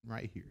stay sitting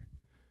right here.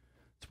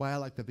 That's why I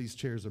like that these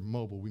chairs are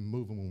mobile. We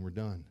move them when we're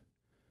done,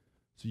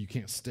 so you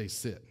can't stay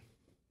sit.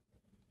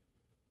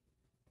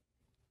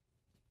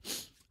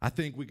 I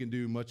think we can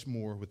do much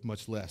more with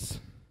much less.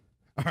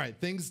 All right,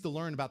 things to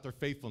learn about their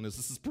faithfulness.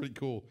 This is pretty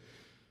cool.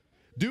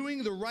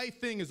 Doing the right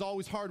thing is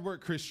always hard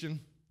work, Christian.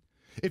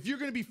 If you're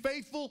going to be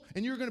faithful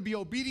and you're going to be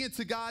obedient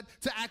to God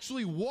to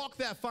actually walk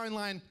that fine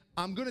line,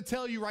 I'm going to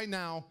tell you right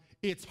now,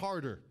 it's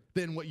harder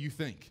than what you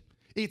think.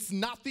 It's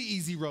not the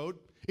easy road.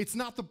 It's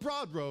not the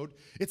broad road.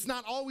 It's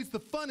not always the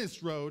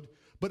funnest road,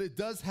 but it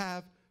does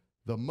have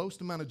the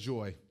most amount of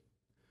joy,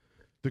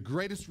 the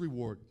greatest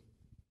reward,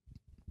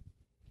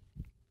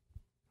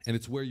 and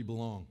it's where you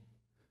belong.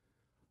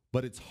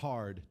 But it's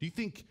hard. Do you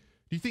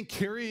think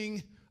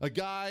carrying a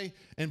guy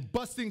and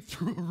busting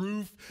through a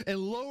roof and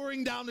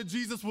lowering down to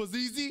Jesus was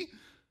easy?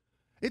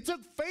 It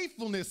took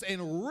faithfulness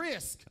and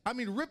risk. I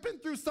mean, ripping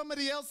through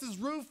somebody else's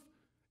roof.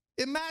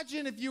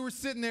 Imagine if you were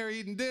sitting there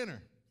eating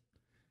dinner,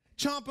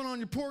 chomping on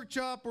your pork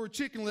chop or a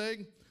chicken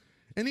leg,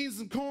 and eating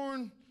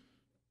some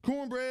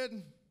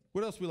cornbread.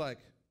 What else we like?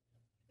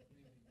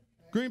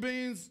 Green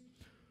beans,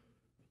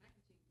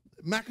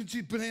 mac and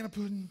cheese, banana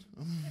pudding.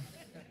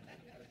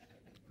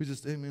 We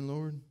just, amen,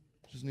 Lord.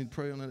 Just need to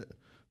pray on that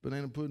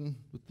banana pudding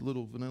with the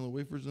little vanilla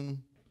wafers in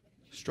them.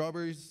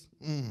 Strawberries.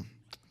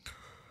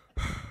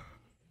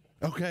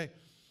 Okay.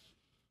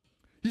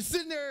 You're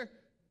sitting there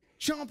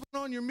chomping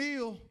on your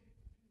meal,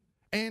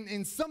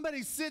 and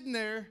somebody's sitting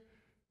there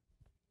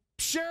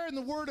sharing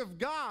the word of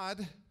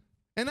God,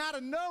 and out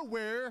of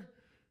nowhere,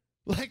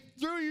 like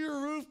through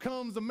your roof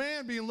comes a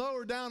man being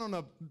lowered down on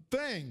a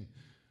thing,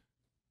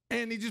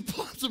 and he just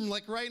plops him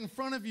like right in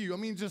front of you. I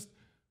mean, just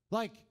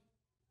like,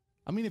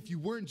 if you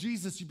weren't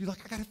Jesus, you'd be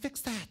like, I got to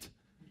fix that.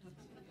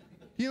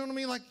 You know what I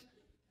mean? Like,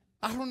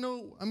 I don't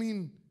know.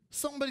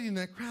 Somebody in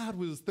that crowd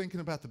was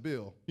thinking about the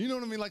bill. You know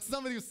what I mean? Like,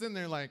 somebody was sitting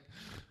there like,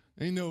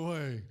 ain't no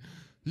way.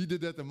 You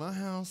did that to my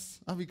house?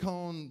 I'll be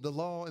calling the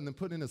law and then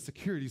putting in a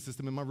security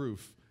system in my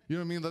roof. You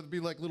know what I mean? That'd be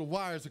like little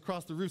wires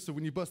across the roof, so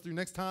when you bust through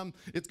next time,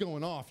 it's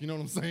going off. You know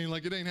what I'm saying?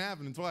 Like, it ain't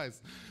happening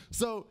twice.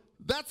 So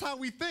that's how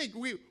we think.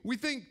 We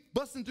think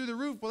busting through the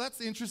roof, well,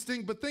 that's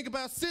interesting, but think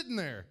about sitting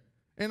there,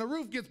 and a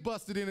roof gets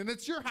busted in, and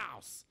it's your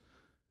house.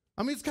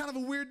 It's kind of a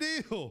weird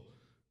deal.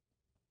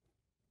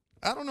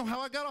 I don't know how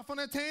I got off on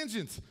that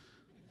tangent.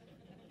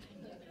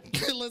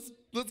 Okay,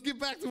 let's get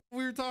back to what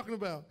we were talking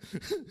about.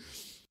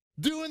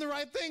 Doing the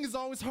right thing is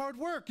always hard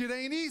work. It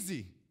ain't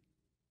easy.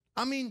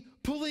 I mean,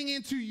 pulling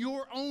into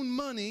your own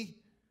money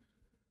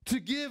to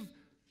give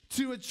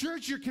to a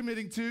church you're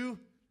committing to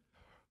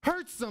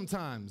hurts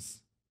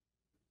sometimes.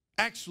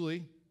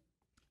 Actually,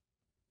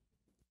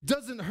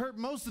 doesn't hurt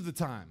most of the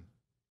time.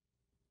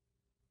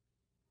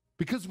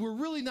 Because we're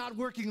really not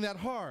working that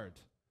hard.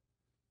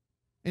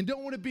 And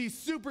don't want to be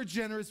super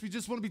generous. We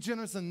just want to be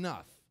generous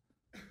enough.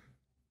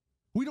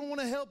 We don't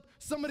want to help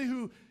somebody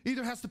who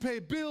either has to pay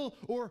a bill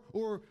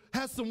or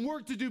has some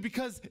work to do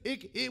because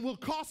it will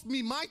cost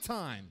me my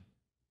time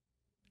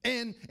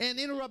and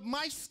interrupt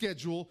my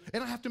schedule,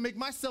 and I have to make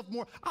myself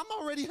more. I'm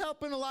already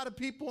helping a lot of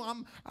people.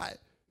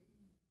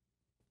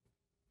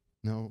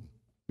 No,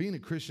 being a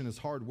Christian is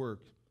hard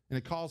work, and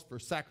it calls for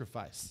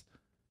sacrifice.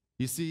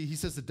 You see, he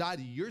says to die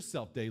to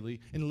yourself daily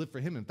and live for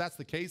him. And if that's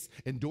the case,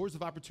 and doors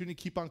of opportunity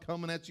keep on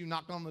coming at you,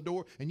 knock on the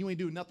door, and you ain't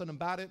doing nothing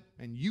about it,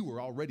 and you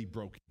were already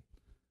broken.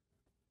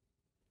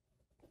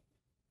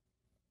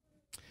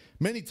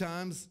 Many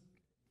times,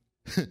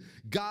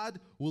 God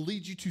will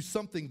lead you to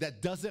something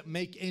that doesn't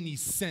make any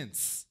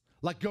sense,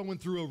 like going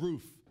through a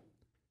roof.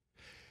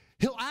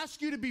 He'll ask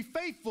you to be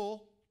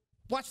faithful.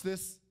 Watch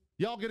this.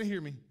 Y'all gonna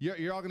hear me.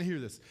 You're all gonna hear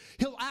this.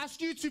 He'll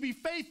ask you to be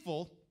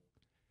faithful,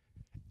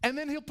 and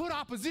then he'll put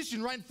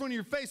opposition right in front of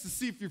your face to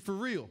see if you're for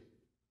real.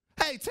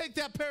 Hey, take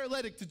that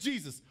paralytic to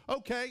Jesus.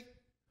 Okay.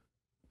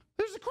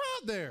 There's a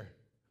crowd there.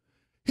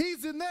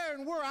 He's in there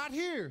and we're out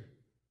here.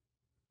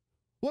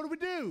 What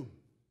do?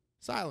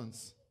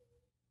 Silence.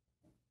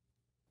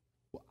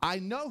 Well, I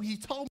know he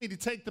told me to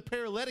take the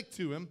paralytic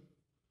to him.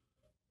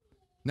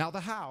 Now the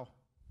how.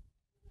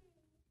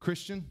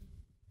 Christian,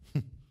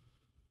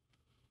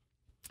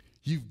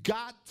 you've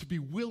got to be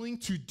willing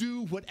to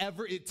do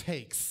whatever it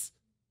takes.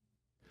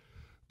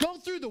 Go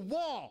through the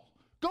wall.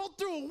 Go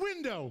through a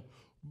window.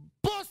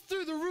 Bust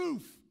through the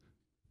roof.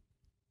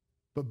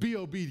 But be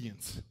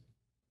obedient.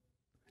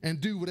 And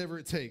do whatever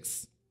it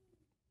takes.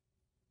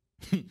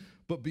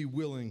 But be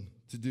willing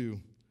to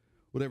do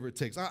whatever it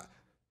takes.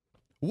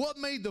 What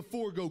made the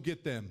 4 go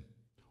get them?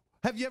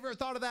 Have you ever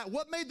thought of that?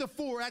 What made the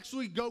 4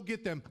 actually go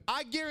get them?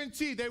 I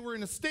guarantee they were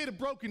in a state of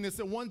brokenness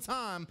at one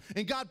time,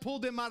 and God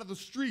pulled them out of the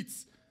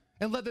streets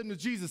and led them to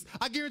Jesus.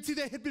 I guarantee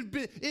they had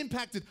been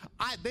impacted.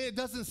 It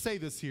doesn't say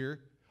this here,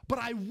 but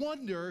I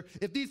wonder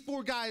if these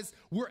 4 guys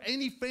were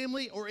any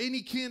family or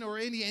any kin or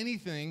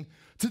anything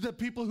to the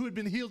people who had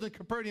been healed in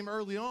Capernaum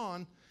early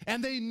on,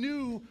 and they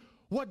knew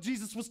what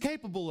Jesus was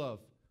capable of.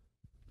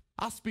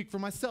 I'll speak for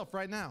myself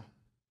right now.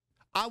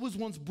 I was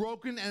once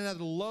broken and at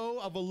a low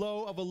of a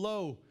low of a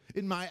low.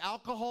 In my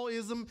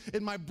alcoholism,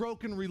 in my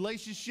broken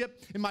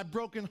relationship, in my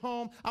broken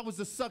home, I was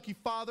a sucky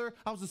father.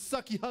 I was a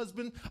sucky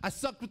husband. I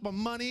sucked with my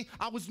money.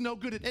 I was no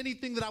good at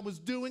anything that I was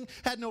doing,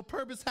 had no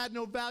purpose, had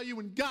no value,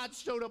 and God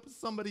showed up as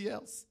somebody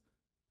else.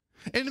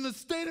 And in the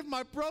state of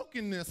my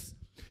brokenness,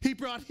 he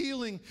brought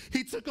healing.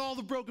 He took all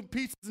the broken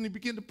pieces and he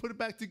began to put it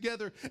back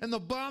together. And the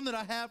bond that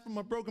I have from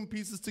my broken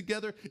pieces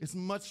together is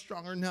much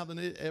stronger now than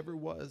it ever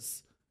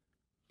was.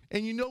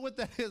 And you know what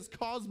that has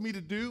caused me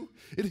to do?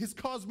 It has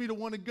caused me to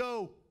want to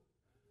go.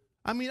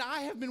 I mean,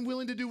 I have been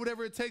willing to do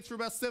whatever it takes for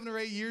about 7 or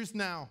 8 years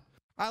now.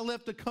 I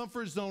left the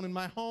comfort zone in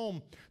my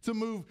home to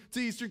move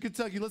to Eastern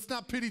Kentucky. Let's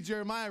not pity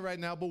Jeremiah right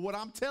now, but what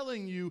I'm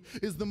telling you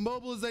is the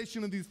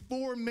mobilization of these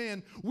 4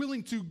 men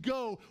willing to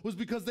go was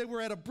because they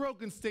were at a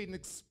broken state and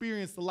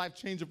experienced the life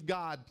change of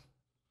God.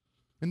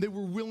 And they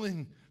were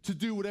willing to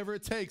do whatever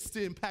it takes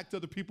to impact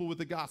other people with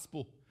the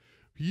gospel.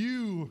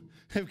 You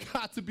have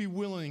got to be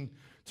willing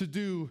to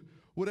do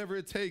whatever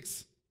it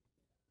takes.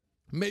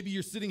 Maybe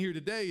you're sitting here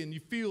today and you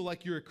feel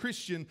like you're a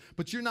Christian,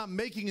 but you're not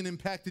making an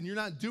impact and you're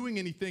not doing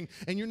anything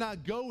and you're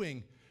not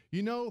going.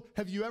 You know,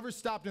 have you ever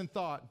stopped and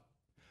thought,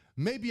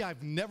 maybe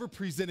I've never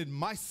presented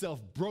myself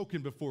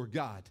broken before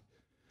God.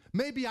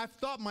 Maybe I've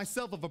thought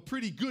myself of a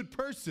pretty good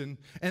person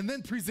and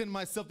then presented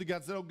myself to God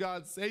and said, oh,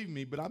 God, save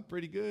me, but I'm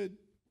pretty good.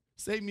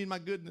 Save me in my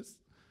goodness.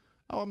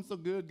 Oh, I'm so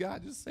good,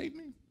 God, just save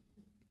me.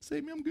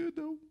 Save me, I'm good,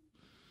 though.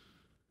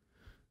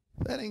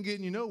 That ain't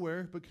getting you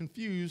nowhere but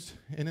confused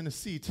and in a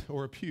seat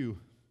or a pew.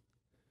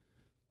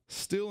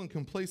 Still and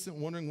complacent,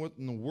 wondering what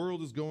in the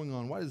world is going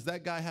on. Why does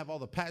that guy have all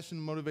the passion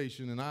and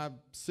motivation and I'm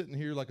sitting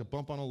here like a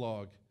bump on a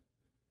log?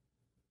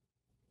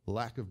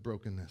 Lack of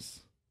brokenness.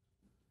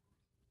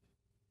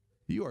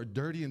 You are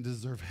dirty and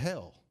deserve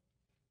hell.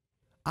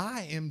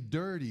 I am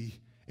dirty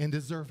and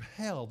deserve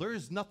hell. There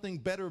is nothing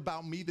better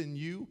about me than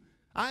you.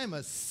 I am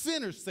a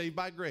sinner saved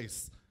by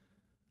grace.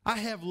 I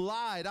have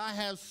lied, I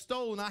have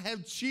stolen, I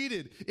have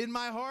cheated. In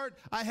my heart,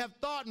 I have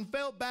thought and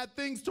felt bad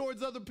things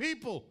towards other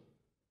people.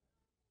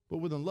 But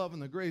when the love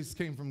and the grace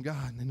came from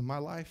God into my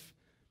life,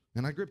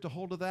 and I gripped a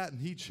hold of that, and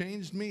he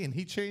changed me, and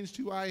he changed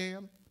who I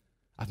am,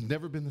 I've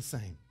never been the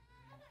same.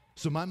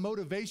 So my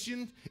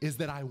motivation is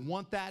that I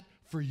want that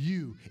for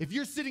you. If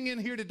you're sitting in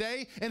here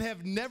today and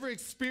have never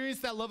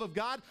experienced that love of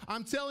God,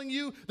 I'm telling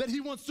you that he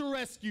wants to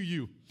rescue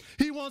you.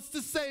 He wants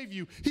to save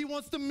you. He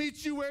wants to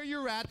meet you where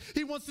you're at.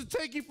 He wants to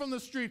take you from the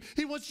street.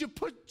 He wants to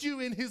put you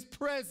in his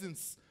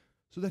presence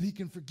so that he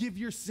can forgive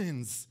your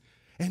sins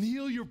and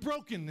heal your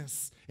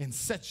brokenness and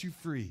set you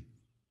free.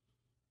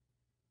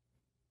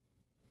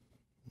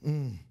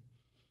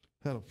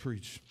 That'll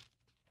preach.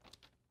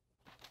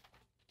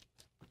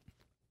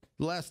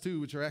 The last two,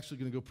 which are actually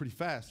going to go pretty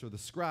fast, are the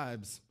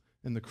scribes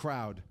and the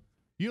crowd.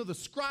 You know, the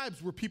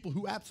scribes were people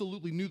who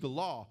absolutely knew the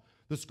law.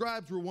 The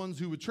scribes were ones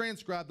who would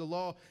transcribe the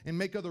law and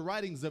make other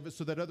writings of it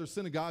so that other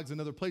synagogues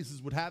and other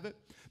places would have it.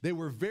 They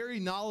were very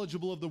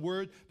knowledgeable of the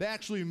word. They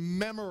actually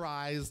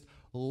memorized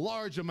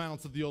large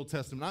amounts of the Old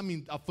Testament. I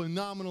mean, a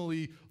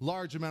phenomenally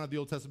large amount of the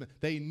Old Testament.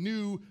 They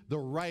knew the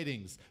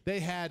writings. They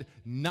had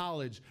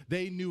knowledge.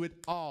 They knew it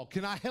all.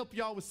 Can I help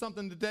y'all with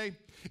something today?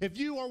 If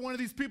you are one of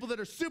these people that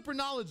are super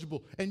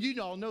knowledgeable, and you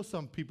all know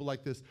some people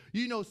like this,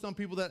 you know some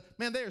people that,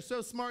 man, they are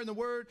so smart in the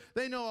Word.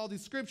 They know all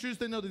these scriptures.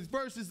 They know these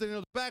verses. They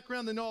know the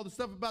background. They know all the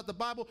stuff about the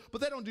Bible,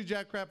 but they don't do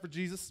jack crap for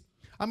Jesus.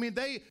 I mean,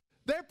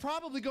 they're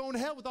probably going to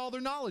hell with all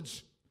their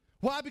knowledge.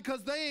 Why?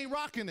 Because they ain't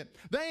rocking it.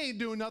 They ain't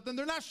doing nothing.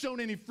 They're not showing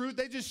any fruit.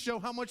 They just show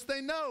how much they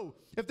know.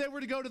 If they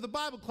were to go to the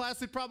Bible class,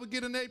 they'd probably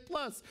get an A+.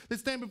 They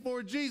stand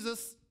before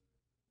Jesus.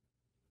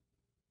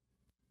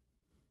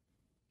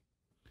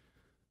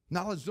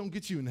 Knowledge don't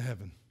get you into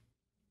heaven.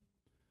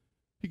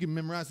 You can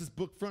memorize this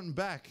book front and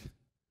back.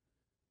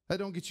 That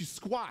don't get you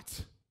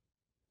squat,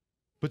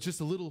 but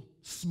just a little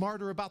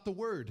smarter about the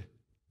word.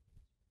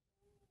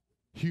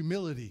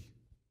 Humility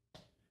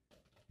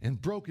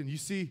and broken. You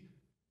see,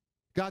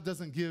 God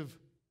doesn't give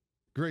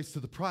grace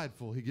to the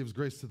prideful. He gives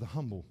grace to the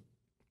humble.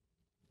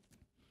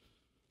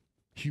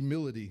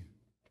 Humility.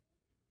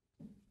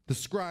 The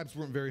scribes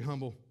weren't very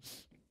humble.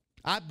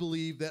 I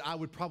believe that I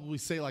would probably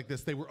say like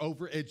this. They were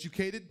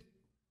overeducated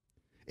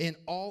and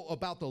all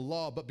about the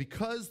law, but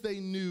because they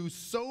knew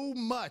so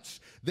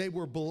much, they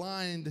were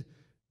blind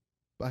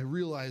by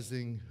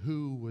realizing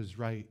who was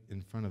right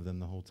in front of them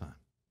the whole time.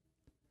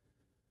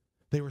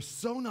 They were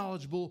so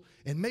knowledgeable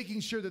and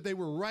making sure that they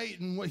were right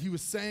in what he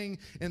was saying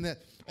and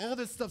that all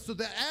this stuff. So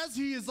that as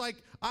he is like,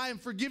 I am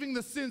forgiving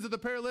the sins of the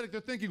paralytic,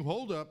 they're thinking,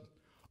 hold up,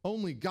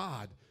 only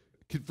God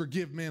can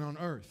forgive man on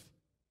earth.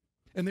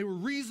 And they were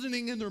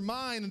reasoning in their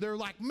mind and they're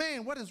like,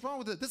 man, what is wrong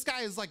with it? This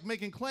guy is like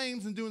making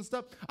claims and doing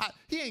stuff.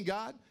 He ain't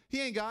God. He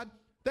ain't God.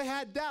 They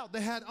had doubt. They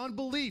had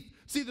unbelief.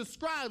 See, the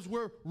scribes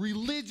were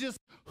religious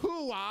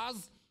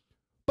hoo-ahs,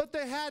 but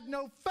they had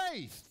no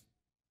faith.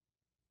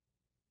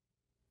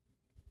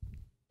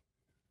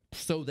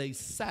 So they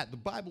sat. The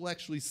Bible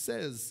actually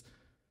says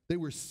they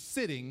were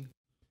sitting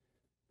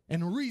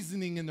and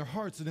reasoning in their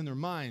hearts and in their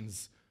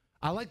minds.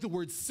 I like the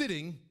word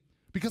sitting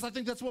because I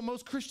think that's what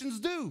most Christians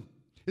do,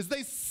 is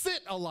they sit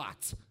a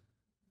lot.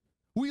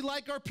 We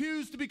like our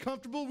pews to be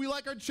comfortable. We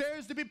like our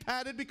chairs to be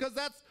padded because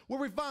that's where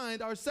we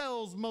find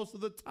ourselves most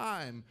of the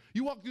time.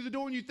 You walk through the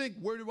door and you think,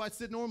 where do I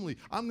sit normally?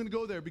 I'm going to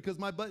go there because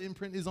my butt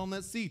imprint is on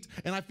that seat,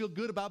 and I feel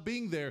good about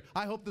being there.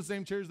 I hope the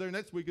same chair's there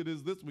next week it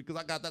is this week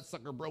because I got that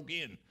sucker broke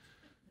in.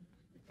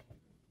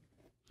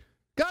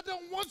 God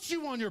don't want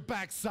you on your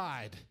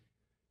backside.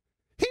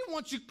 He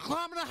wants you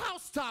climbing the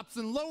housetops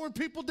and lowering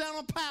people down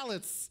on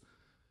pallets.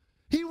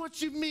 He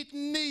wants you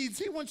meeting needs.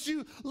 He wants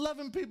you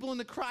loving people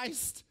into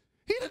Christ.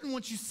 He doesn't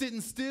want you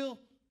sitting still.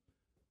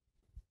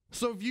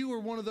 So if you are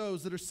one of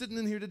those that are sitting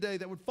in here today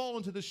that would fall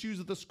into the shoes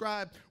of the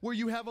scribe, where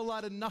you have a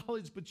lot of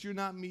knowledge, but you're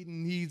not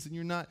meeting needs and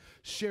you're not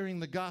sharing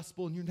the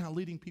gospel and you're not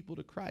leading people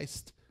to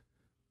Christ,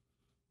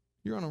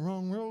 you're on a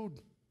wrong road.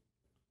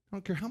 I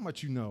don't care how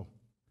much you know.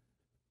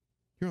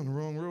 You're on the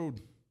wrong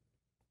road.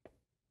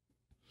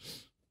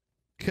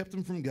 Kept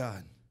him from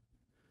God.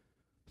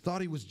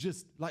 Thought he was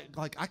just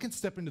like I can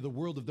step into the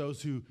world of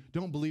those who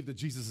don't believe that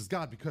Jesus is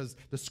God because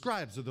the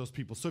scribes are those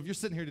people. So if you're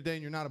sitting here today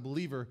and you're not a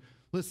believer,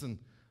 listen,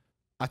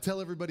 I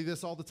tell everybody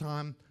this all the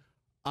time.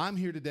 I'm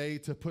here today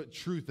to put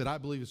truth that I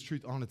believe is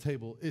truth on the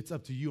table. It's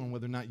up to you on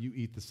whether or not you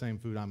eat the same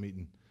food I'm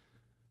eating.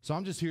 So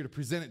I'm just here to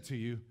present it to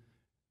you.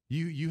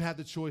 You have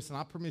the choice, and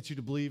I permit you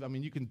to believe. I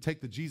mean, you can take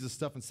the Jesus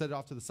stuff and set it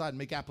off to the side and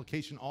make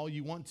application all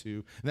you want to,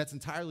 and that's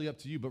entirely up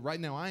to you. But right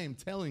now, I am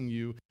telling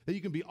you that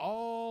you can be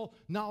all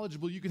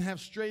knowledgeable. You can have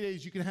straight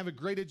A's. You can have a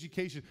great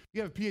education.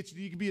 You have a PhD.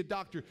 You can be a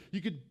doctor. You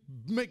could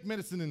make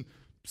medicine and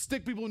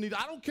stick people in need.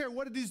 I don't care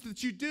what it is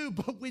that you do,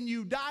 but when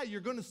you die,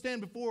 you're going to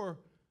stand before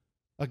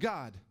a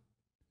God.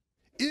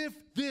 If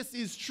this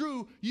is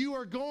true, you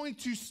are going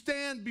to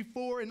stand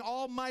before an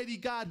almighty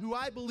God who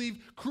I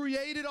believe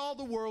created all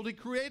the world. He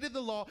created the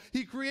law.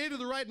 He created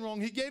the right and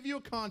wrong. He gave you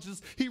a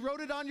conscience. He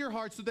wrote it on your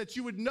heart so that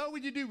you would know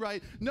when you do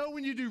right, know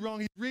when you do wrong.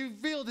 He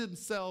revealed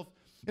himself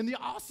in the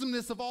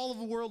awesomeness of all of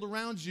the world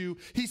around you.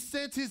 He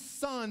sent his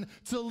son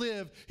to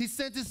live. He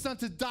sent his son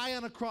to die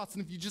on a cross.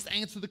 And if you just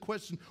answer the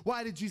question,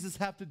 why did Jesus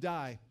have to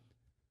die?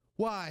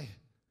 Why?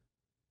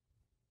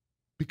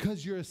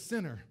 Because you're a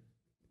sinner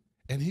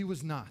and he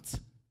was not.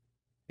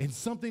 And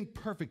something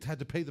perfect had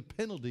to pay the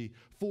penalty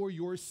for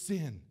your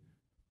sin.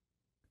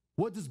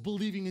 What does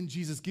believing in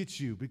Jesus get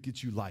you? It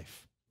gets you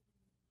life.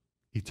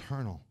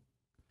 Eternal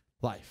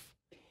life.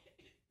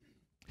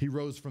 He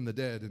rose from the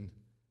dead, and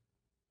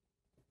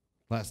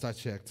last I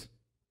checked,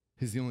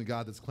 he's the only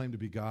God that's claimed to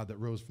be God that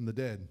rose from the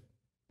dead.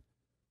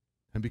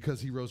 And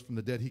because he rose from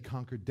the dead, he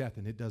conquered death,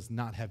 and it does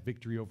not have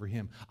victory over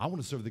him. I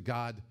want to serve the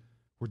God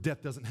where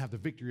death doesn't have the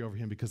victory over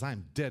him, because I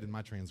am dead in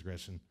my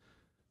transgression.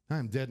 I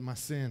am dead in my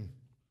sin.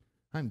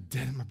 I'm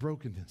dead in my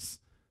brokenness.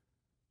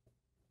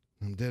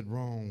 I'm dead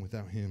wrong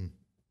without him.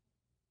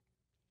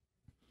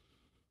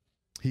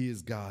 He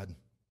is God.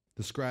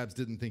 The scribes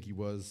didn't think he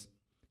was.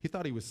 He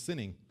thought he was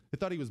sinning. They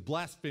thought he was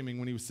blaspheming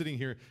when he was sitting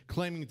here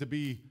claiming to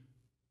be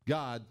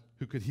God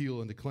who could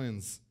heal and to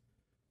cleanse.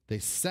 They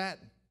sat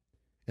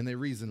and they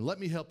reasoned. Let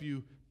me help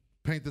you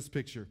paint this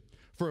picture.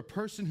 For a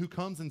person who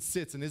comes and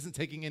sits and isn't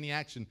taking any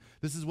action,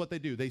 this is what they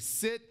do. They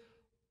sit,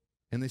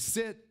 and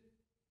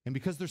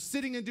because they're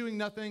sitting and doing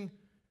nothing,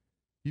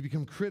 you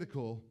become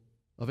critical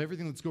of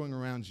everything that's going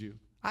around you.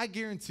 I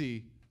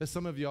guarantee that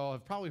some of y'all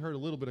have probably heard a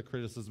little bit of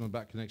criticism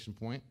about Connection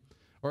Point,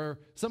 or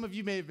some of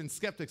you may have been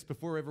skeptics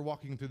before ever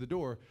walking through the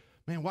door.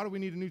 Man, why do we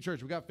need a new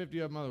church? We got 50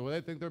 of them. Well,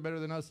 they think they're better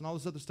than us and all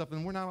this other stuff.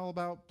 And we're not all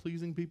about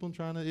pleasing people and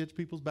trying to itch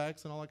people's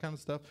backs and all that kind of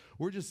stuff.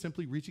 We're just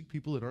simply reaching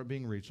people that aren't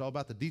being reached. All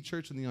about the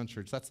de-church and the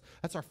unchurched.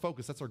 That's our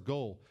focus. That's our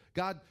goal.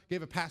 God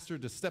gave a pastor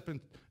to step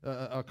in,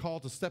 a call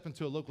to step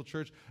into a local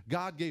church.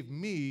 God gave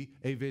me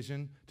a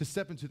vision to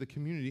step into the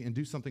community and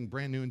do something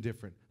brand new and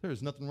different. There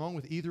is nothing wrong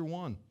with either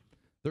one.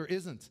 There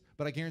isn't.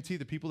 But I guarantee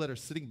the people that are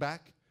sitting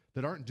back,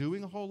 that aren't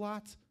doing a whole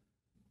lot,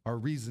 are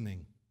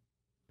reasoning.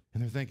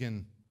 And they're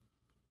thinking,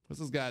 what's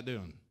this guy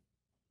doing?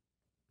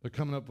 They're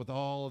coming up with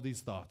all of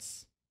these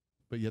thoughts,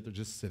 but yet they're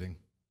just sitting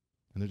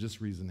and they're just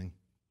reasoning.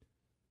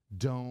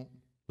 Don't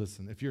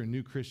listen. If you're a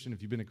new Christian,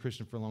 if you've been a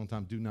Christian for a long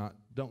time,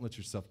 don't let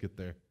yourself get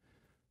there.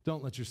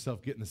 Don't let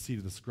yourself get in the seat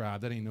of the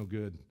scribe. That ain't no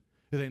good.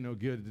 It ain't no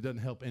good. It doesn't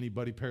help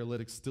anybody.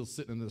 Paralytics still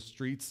sitting in the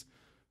streets,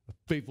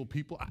 faithful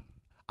people.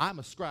 I'm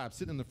a scribe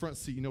sitting in the front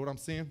seat. You know what I'm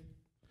seeing?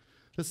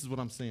 This is what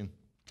I'm seeing.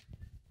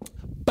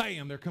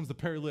 Bam, there comes the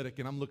paralytic,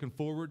 and I'm looking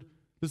forward.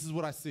 This is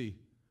what I see.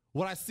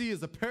 What I see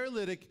is a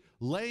paralytic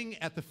laying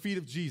at the feet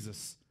of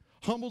Jesus,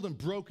 humbled and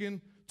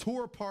broken,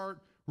 tore apart,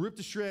 ripped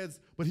to shreds,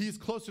 but he's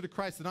closer to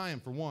Christ than I am,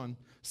 for one.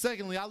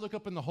 Secondly, I look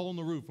up in the hole in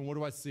the roof, and what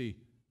do I see?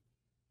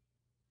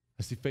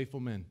 I see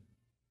faithful men.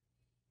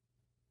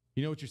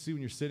 You know what you see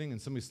when you're sitting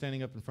and somebody's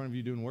standing up in front of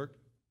you doing work?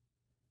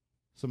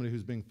 Somebody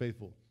who's being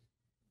faithful.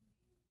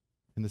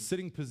 In the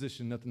sitting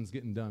position, nothing's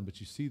getting done,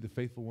 but you see the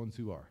faithful ones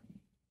who are.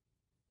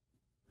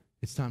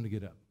 It's time to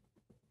get up.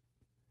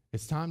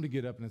 It's time to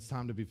get up, and it's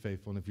time to be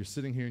faithful. And if you're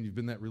sitting here and you've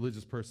been that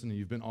religious person and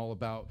you've been all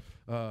about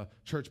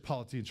church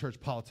polity and church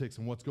politics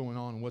and what's going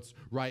on and what's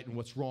right and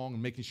what's wrong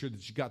and making sure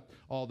that you got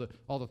all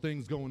the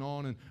things going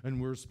on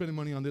and we're spending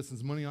money on this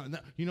and money on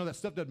that, you know, that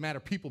stuff doesn't matter.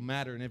 People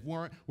matter. And if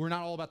we're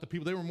not all about the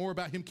people, they were more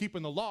about him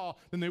keeping the law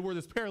than they were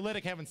this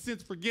paralytic having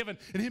sins forgiven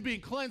and him being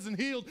cleansed and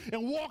healed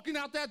and walking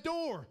out that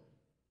door.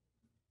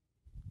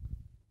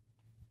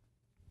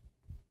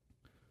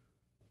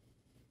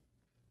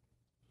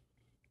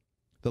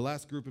 The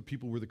last group of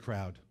people were the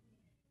crowd.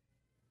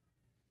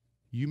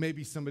 You may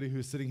be somebody who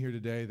is sitting here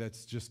today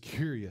that's just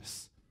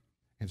curious,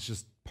 and it's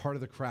just part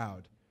of the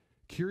crowd.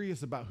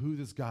 Curious about who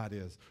this God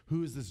is.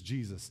 Who is this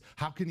Jesus?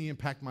 How can he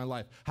impact my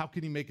life? How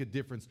can he make a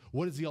difference?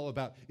 What is he all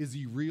about? Is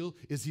he real?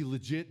 Is he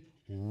legit?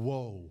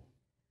 Whoa.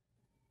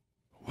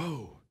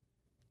 Whoa.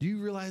 Do you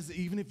realize that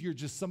even if you're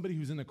just somebody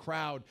who's in the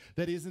crowd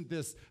that isn't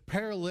this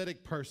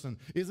paralytic person,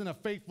 isn't a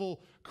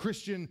faithful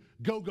Christian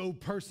go-go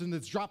person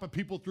that's dropping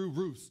people through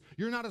roofs,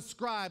 you're not a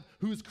scribe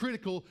who's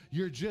critical,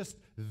 you're just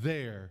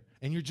there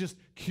and you're just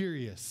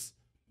curious.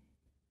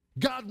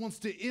 God wants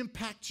to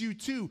impact you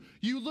too.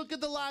 You look at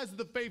the lives of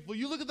the faithful,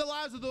 you look at the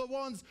lives of the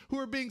ones who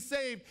are being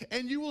saved,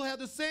 and you will have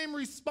the same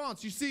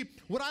response. You see,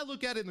 what I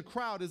look at in the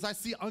crowd is I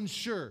see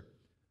unsure.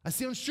 I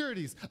see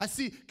unsureties. I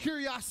see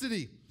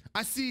curiosity.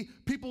 I see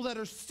people that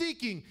are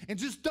seeking and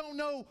just don't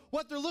know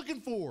what they're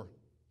looking for.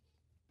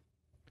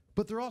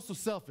 But they're also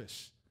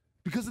selfish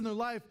because in their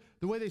life,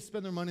 the way they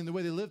spend their money and the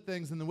way they live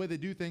things and the way they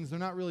do things, they're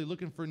not really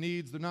looking for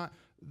needs.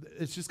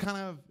 It's just kind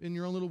of in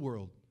your own little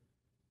world.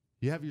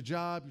 You have your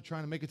job, you're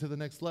trying to make it to the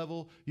next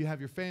level. You have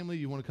your family,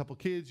 you want a couple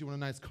kids, you want a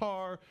nice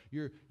car.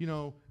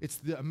 It's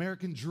the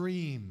American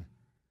dream.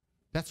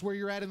 That's where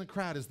you're at in the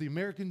crowd, is the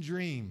American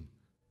dream.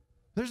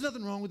 There's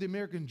nothing wrong with the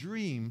American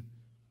dream.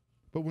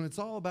 But when it's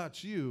all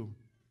about you,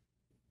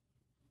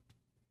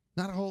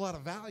 not a whole lot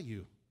of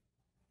value.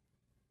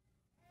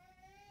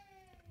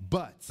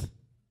 But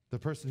the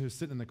person who was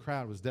sitting in the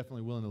crowd was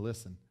definitely willing to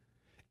listen.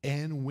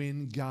 And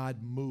when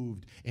God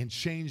moved and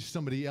changed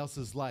somebody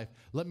else's life,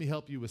 let me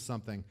help you with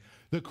something.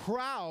 The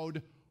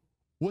crowd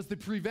was the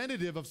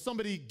preventative of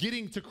somebody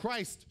getting to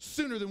Christ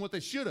sooner than what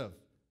they should have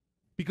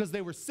because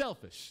they were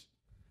selfish.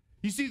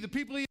 You see, the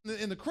people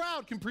in the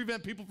crowd can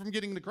prevent people from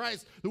getting to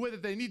Christ the way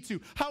that they need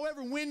to.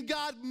 However, when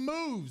God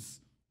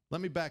moves, let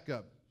me back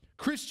up.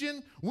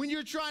 Christian, when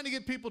you're trying to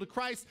get people to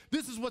Christ,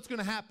 this is what's going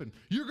to happen.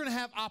 You're going to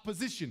have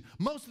opposition.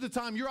 Most of the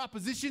time, your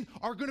opposition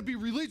are going to be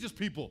religious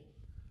people.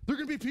 There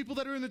are going to be people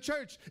that are in the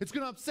church. It's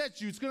going to upset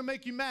you. It's going to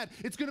make you mad.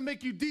 It's going to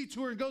make you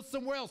detour and go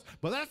somewhere else.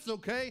 But that's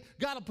okay.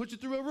 God will put you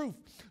through a roof.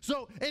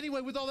 So anyway,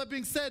 with all that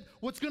being said,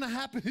 what's going to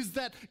happen is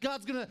that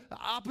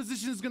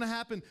opposition is going to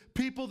happen.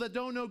 People that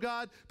don't know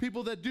God,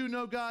 people that do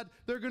know God,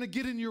 they're going to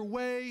get in your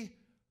way.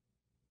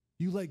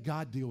 You let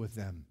God deal with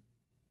them.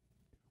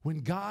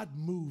 When God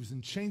moves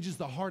and changes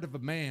the heart of a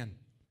man,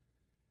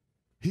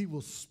 he will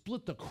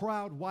split the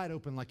crowd wide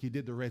open like he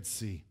did the Red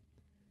Sea.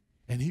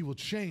 And he will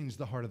change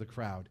the heart of the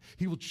crowd.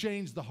 He will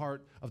change the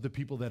heart of the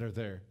people that are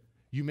there.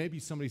 You may be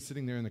somebody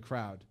sitting there in the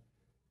crowd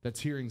that's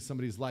hearing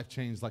somebody's life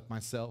change like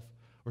myself,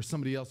 or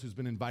somebody else who's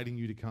been inviting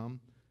you to come.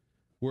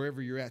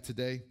 Wherever you're at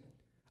today,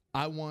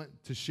 I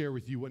want to share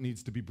with you what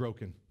needs to be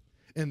broken.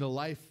 In the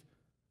life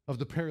of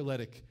the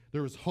paralytic,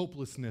 there was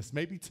hopelessness.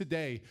 Maybe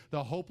today,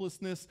 the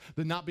hopelessness,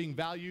 the not being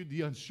valued,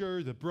 the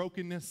unsure, the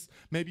brokenness.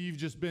 Maybe you've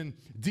just been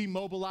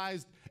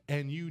demobilized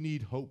and you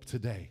need hope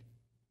today.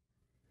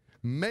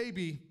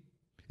 Maybe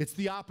it's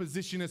the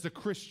opposition as a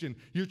Christian.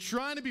 You're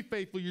trying to be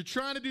faithful. You're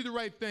trying to do the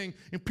right thing,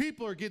 and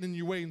people are getting in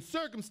your way, and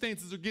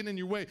circumstances are getting in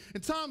your way,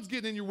 and Tom's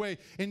getting in your way,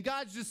 and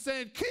God's just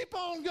saying, keep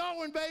on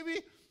going,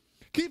 baby.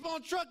 Keep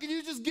on trucking.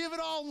 You just give it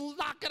all and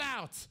knock it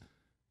out.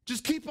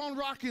 Just keep on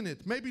rocking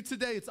it. Maybe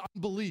today it's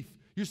unbelief.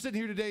 You're sitting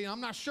here today, and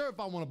I'm not sure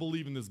if I want to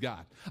believe in this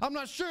God. I'm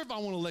not sure if I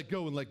want to let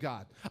go and let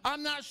God.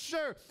 I'm not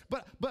sure,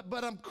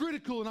 but I'm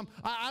critical, and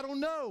I don't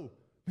know.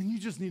 And you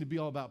just need to be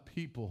all about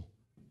people.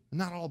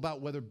 Not all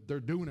about whether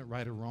they're doing it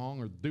right or wrong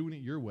or doing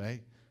it your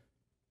way.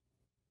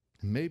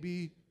 And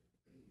maybe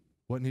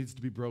what needs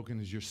to be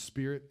broken is your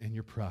spirit and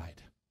your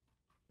pride.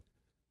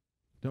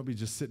 Don't be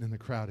just sitting in the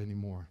crowd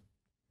anymore.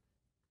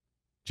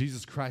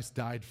 Jesus Christ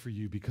died for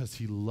you because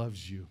he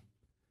loves you.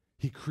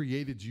 He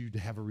created you to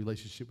have a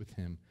relationship with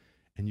him,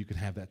 and you can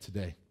have that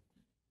today.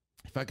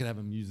 If I could have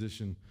a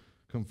musician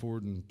come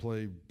forward and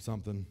play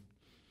something,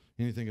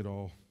 anything at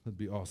all, that'd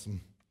be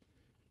awesome.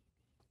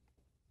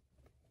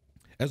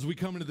 As we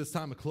come into this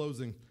time of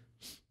closing,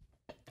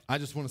 I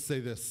just want to say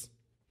this.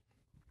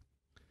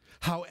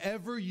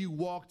 However you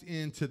walked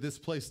into this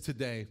place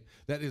today,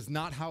 that is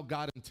not how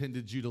God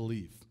intended you to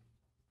leave.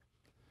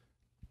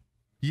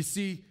 You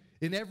see,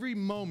 in every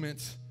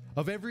moment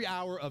of every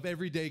hour of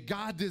every day,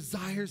 God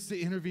desires to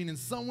intervene in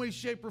some way,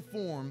 shape, or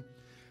form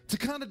to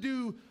kind of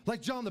do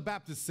like John the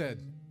Baptist said.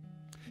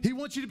 He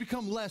wants you to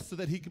become less so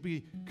that he could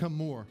become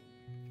more.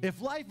 If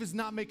life is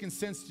not making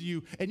sense to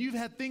you and you've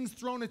had things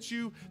thrown at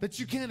you that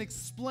you can't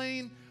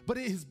explain, but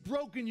it has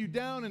broken you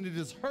down and it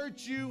has hurt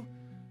you,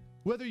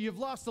 whether you've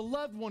lost a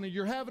loved one or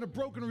you're having a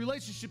broken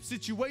relationship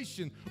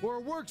situation or a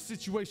work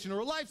situation or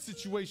a life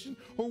situation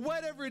or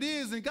whatever it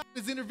is, and God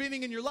is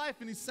intervening in your life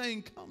and he's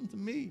saying, come to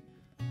me.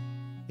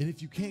 And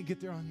if you can't get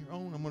there on your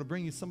own, I'm going to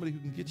bring you somebody who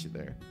can get you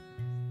there.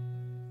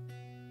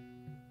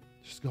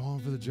 Just go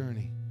on for the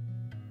journey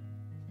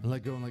and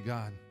let go and let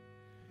God.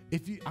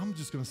 I'm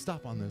just going to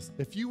stop on this.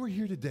 If you were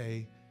here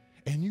today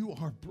and you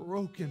are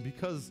broken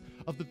because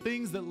of the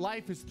things that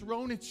life has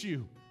thrown at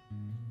you,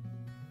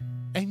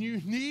 and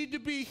you need to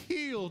be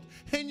healed,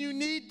 and you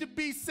need to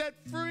be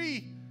set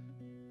free,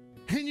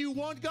 and you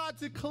want God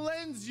to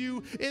cleanse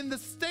you in the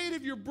state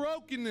of your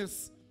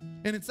brokenness,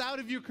 and it's out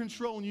of your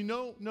control, and you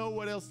don't know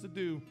what else to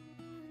do,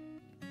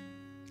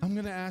 I'm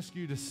going to ask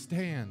you to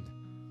stand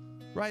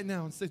right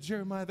now and say,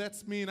 Jeremiah,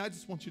 that's me, and I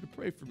just want you to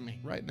pray for me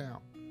right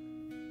now.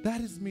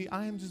 That is me.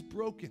 I am just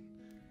broken,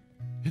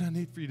 and I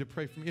need for you to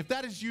pray for me. If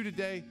that is you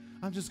today,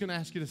 I'm just going to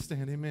ask you to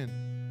stand.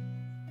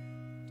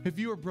 Amen. If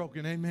you are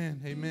broken,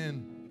 amen,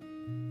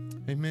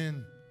 amen,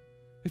 amen.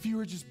 If you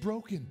are just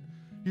broken,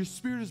 your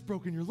spirit is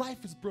broken, your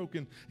life is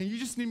broken, and you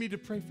just need me to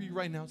pray for you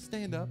right now,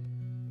 stand up.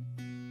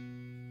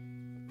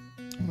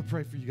 I'm going to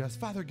pray for you guys.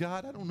 Father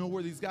God, I don't know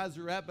where these guys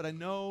are at, but I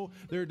know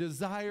their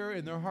desire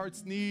and their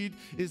heart's need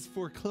is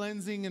for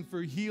cleansing and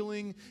for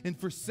healing and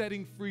for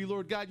setting free.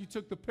 Lord God, you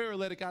took the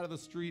paralytic out of the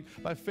street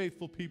by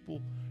faithful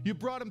people. You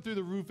brought him through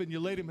the roof and you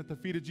laid him at the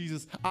feet of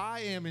Jesus. I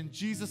am, in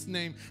Jesus'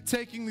 name,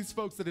 taking these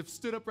folks that have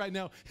stood up right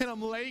now and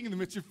I'm laying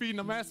them at your feet, and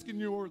I'm asking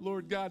you,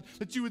 Lord God,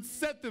 that you would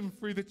set them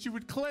free, that you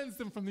would cleanse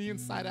them from the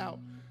inside out.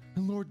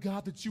 And Lord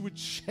God, that you would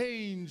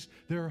change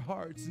their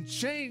hearts and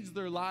change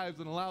their lives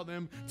and allow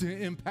them to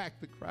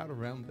impact the crowd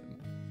around them.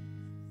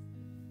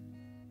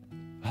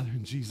 Father,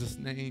 in Jesus'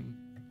 name,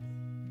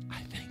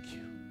 I thank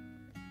you.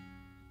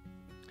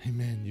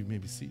 Amen. You may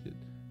be seated.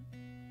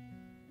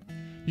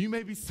 You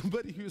may be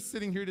somebody who is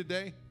sitting here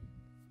today.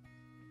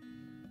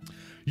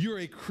 You're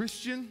a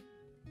Christian.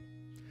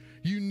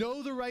 You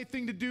know the right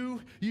thing to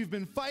do. You've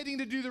been fighting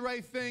to do the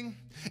right thing,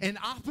 and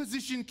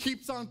opposition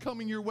keeps on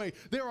coming your way.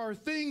 There are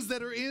things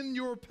that are in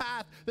your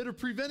path that are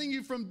preventing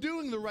you from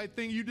doing the right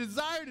thing. You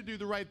desire to do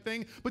the right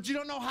thing, but you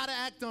don't know how to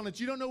act on it.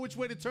 You don't know which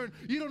way to turn.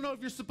 You don't know if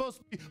you're supposed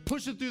to be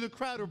pushing through the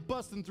crowd or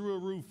busting through a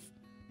roof.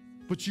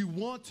 But you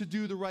want to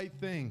do the right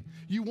thing.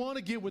 You want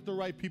to get with the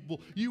right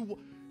people. You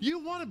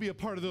want to be a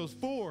part of those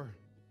four.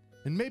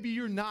 And maybe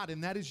you're not,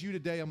 and that is you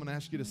today. I'm going to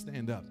ask you to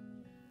stand up.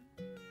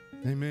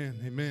 Amen.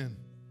 Amen.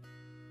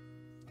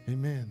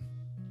 Amen.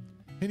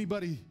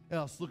 Anybody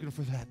else looking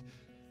for that?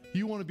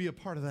 You want to be a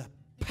part of that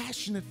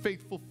passionate,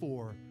 faithful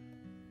for.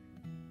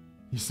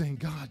 You're saying,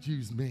 God,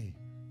 use me.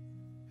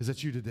 Is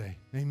that you today?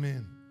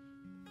 Amen.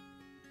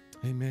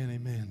 Amen,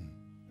 amen.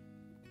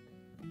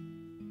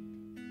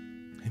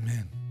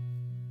 Amen.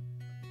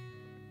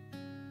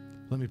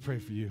 Let me pray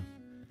for you.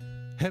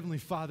 Heavenly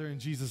Father, in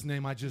Jesus'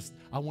 name, I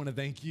want to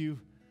thank you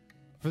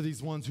for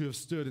these ones who have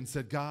stood and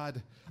said,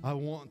 God, I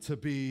want to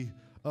be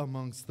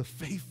amongst the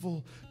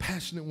faithful,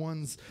 passionate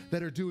ones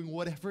that are doing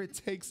whatever it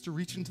takes to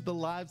reach into the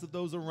lives of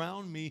those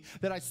around me,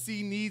 that I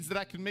see needs, that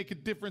I can make a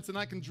difference, and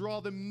I can draw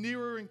them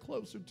nearer and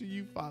closer to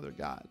you, Father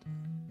God.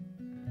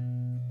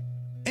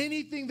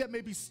 Anything that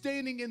may be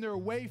standing in their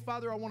way,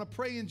 Father, I want to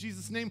pray in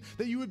Jesus' name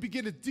that you would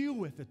begin to deal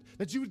with it,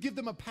 that you would give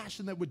them a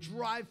passion that would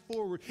drive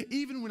forward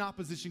even when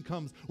opposition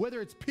comes,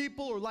 whether it's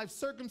people or life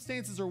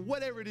circumstances or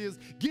whatever it is.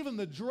 Give them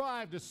the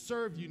drive to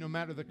serve you no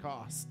matter the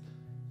cost.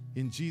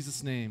 In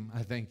Jesus' name,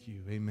 I thank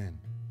you. Amen.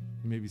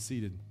 You may be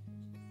seated.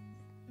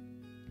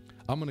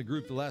 I'm going to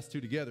group the last two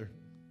together.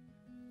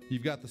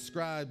 You've got the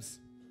scribes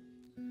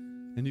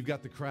and you've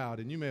got the crowd,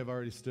 and you may have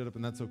already stood up,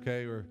 and that's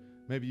okay, or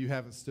maybe you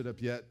haven't stood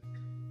up yet.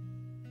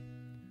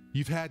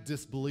 You've had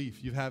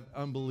disbelief, you've had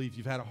unbelief,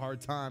 you've had a hard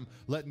time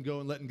letting go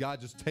and letting God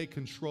just take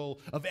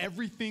control of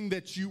everything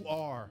that you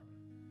are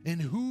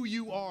and who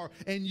you are,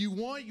 and you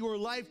want your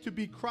life to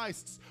be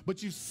Christ's,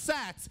 but you've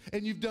sat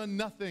and you've done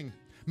nothing.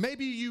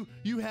 Maybe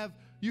you have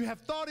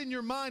thought in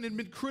your mind and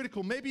been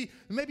critical. Maybe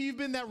you've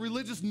been that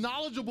religious,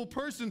 knowledgeable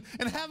person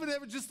and haven't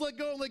ever just let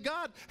go and let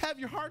God have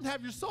your heart and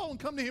have your soul and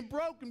come to him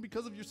broken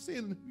because of your sin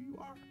and who you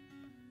are.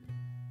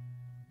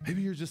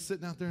 Maybe you're just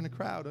sitting out there in the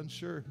crowd,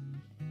 unsure,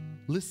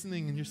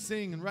 listening, and you're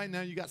singing, and right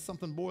now you got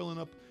something boiling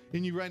up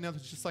in you right now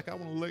that's just like, I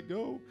want to let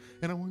go,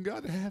 and I want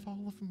God to have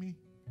all of me.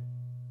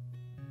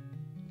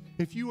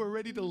 If you are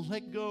ready to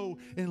let go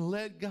and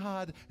let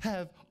God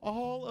have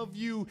all of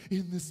you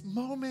in this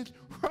moment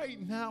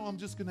right now, I'm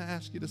just going to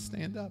ask you to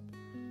stand up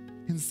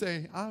and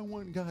say, I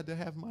want God to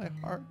have my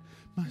heart,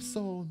 my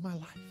soul, and my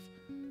life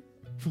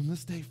from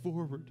this day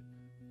forward.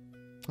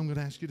 I'm going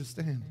to ask you to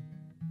stand.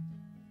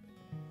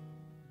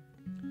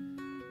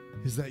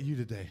 Is that you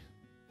today?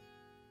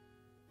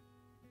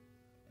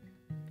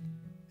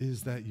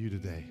 Is that you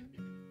today?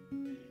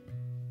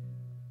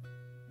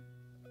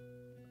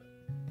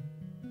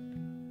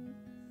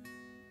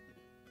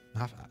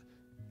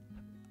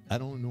 I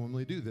don't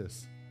normally do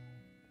this.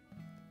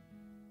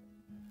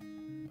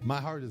 My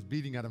heart is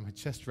beating out of my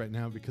chest right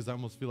now because I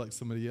almost feel like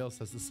somebody else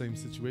has the same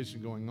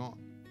situation going on.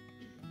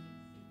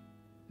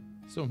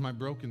 So in my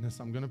brokenness,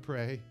 I'm going to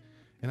pray,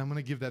 and I'm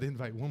going to give that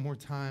invite one more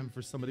time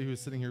for somebody who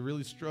is sitting here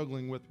really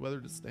struggling with whether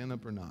to stand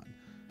up or not.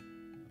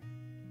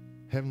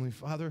 Heavenly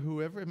Father,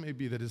 whoever it may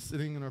be that is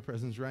sitting in our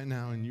presence right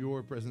now, in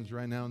your presence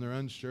right now, and they're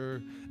unsure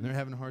and they're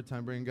having a hard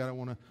time praying, God, I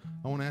want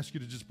to ask you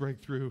to just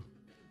break through.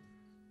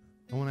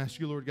 I want to ask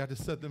you, Lord God, to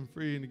set them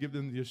free and to give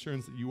them the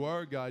assurance that you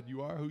are God,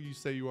 you are who you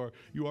say you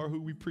are who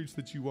we preach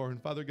that you are,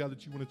 and Father God,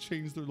 that you want to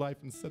change their life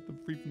and set them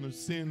free from their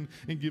sin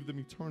and give them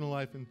eternal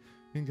life.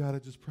 And God, I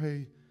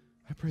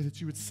pray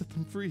that you would set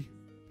them free,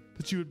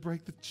 that you would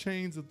break the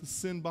chains of the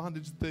sin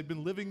bondage that they've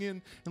been living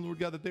in, and Lord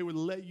God, that they would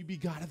let you be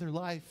God of their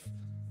life.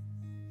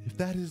 If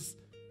that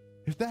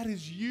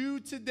is you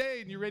today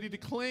and you're ready to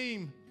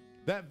claim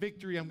that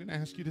victory, I'm going to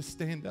ask you to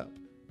stand up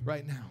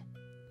right now.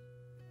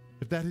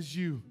 If that is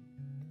you,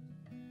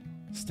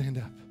 stand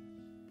up.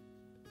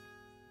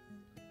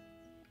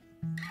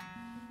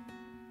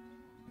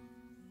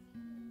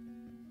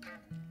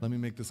 Let me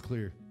make this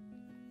clear.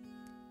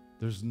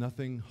 There's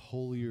nothing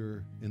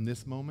holier in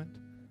this moment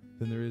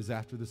than there is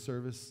after the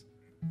service,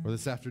 or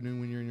this afternoon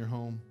when you're in your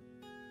home,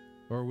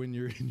 or when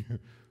you're in your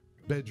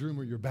bedroom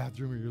or your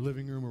bathroom or your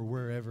living room or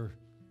wherever,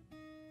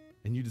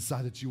 and you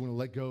decide that you want to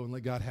let go and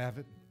let God have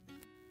it.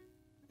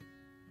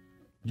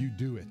 You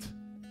do it.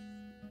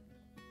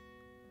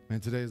 Man,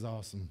 today is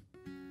awesome.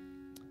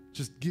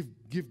 Just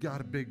give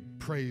God a big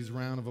praise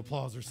round of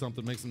applause or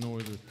something. Make some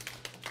noise.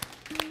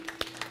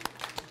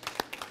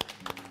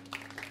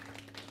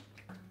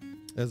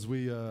 As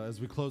we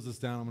close this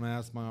down, I'm going to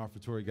ask my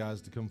offertory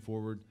guys to come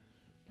forward.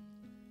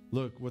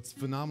 Look, what's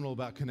phenomenal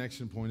about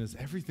Connection Point is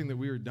everything that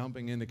we are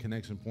dumping into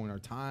Connection Point, our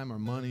time, our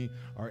money,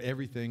 our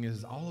everything,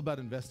 is all about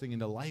investing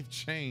into life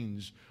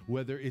change,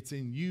 whether it's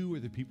in you or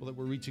the people that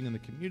we're reaching in the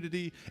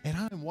community. And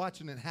I'm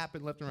watching it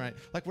happen left and right.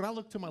 Like when I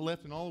look to my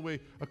left and all the way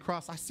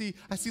across, I see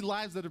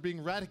lives that are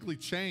being radically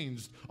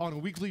changed on a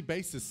weekly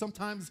basis.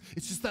 Sometimes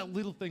it's just that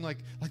little thing, like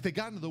they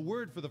got into the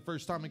Word for the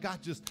first time and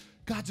God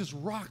just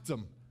rocked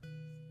them.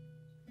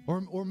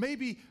 Or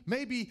maybe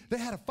they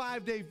had a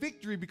 5-day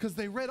victory because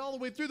they read all the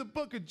way through the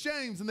book of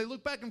James, and they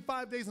look back in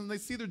 5 days and they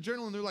see their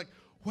journal and they're like,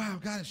 wow,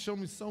 God has shown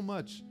me so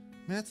much.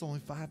 Man, that's only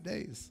 5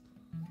 days.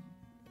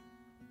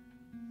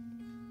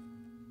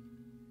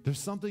 There's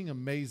something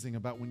amazing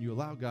about when you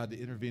allow God to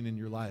intervene in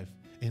your life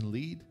and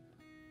lead.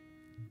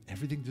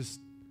 Everything just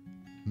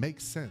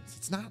makes sense.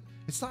 It's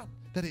not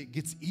that it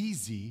gets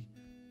easy,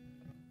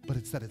 but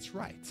it's that it's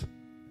right.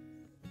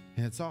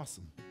 And it's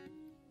awesome.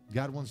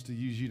 God wants to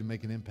use you to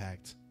make an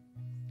impact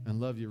and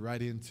love you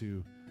right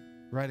into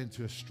right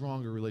into a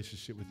stronger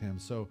relationship with him.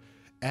 So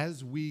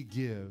as we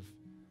give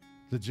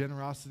the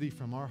generosity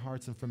from our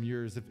hearts and from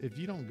yours, if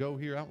you don't go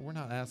here, we're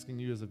not asking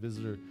you as a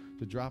visitor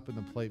to drop in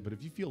the plate, but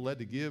if you feel led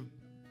to give,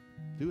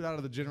 do it out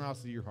of the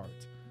generosity of your heart.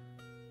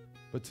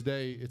 But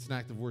today, it's an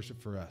act of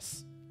worship for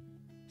us.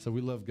 So we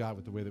love God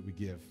with the way that we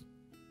give.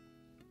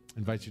 I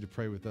invite you to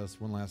pray with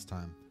us one last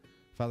time.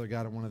 Father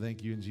God, I want to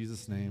thank you in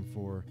Jesus' name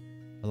for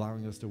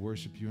allowing us to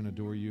worship you and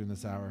adore you in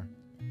this hour.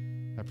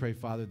 I pray,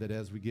 Father, that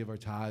as we give our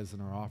tithes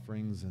and our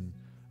offerings and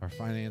our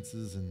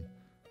finances, and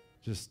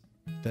just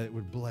that it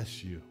would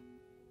bless you,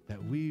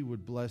 that we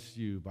would bless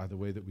you by the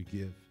way that we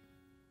give.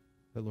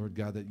 That, Lord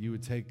God, that you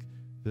would take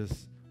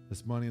this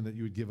money and that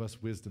you would give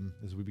us wisdom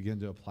as we begin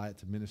to apply it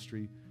to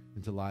ministry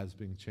and to lives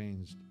being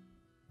changed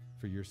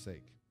for your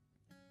sake.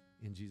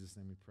 In Jesus'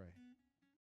 name we pray.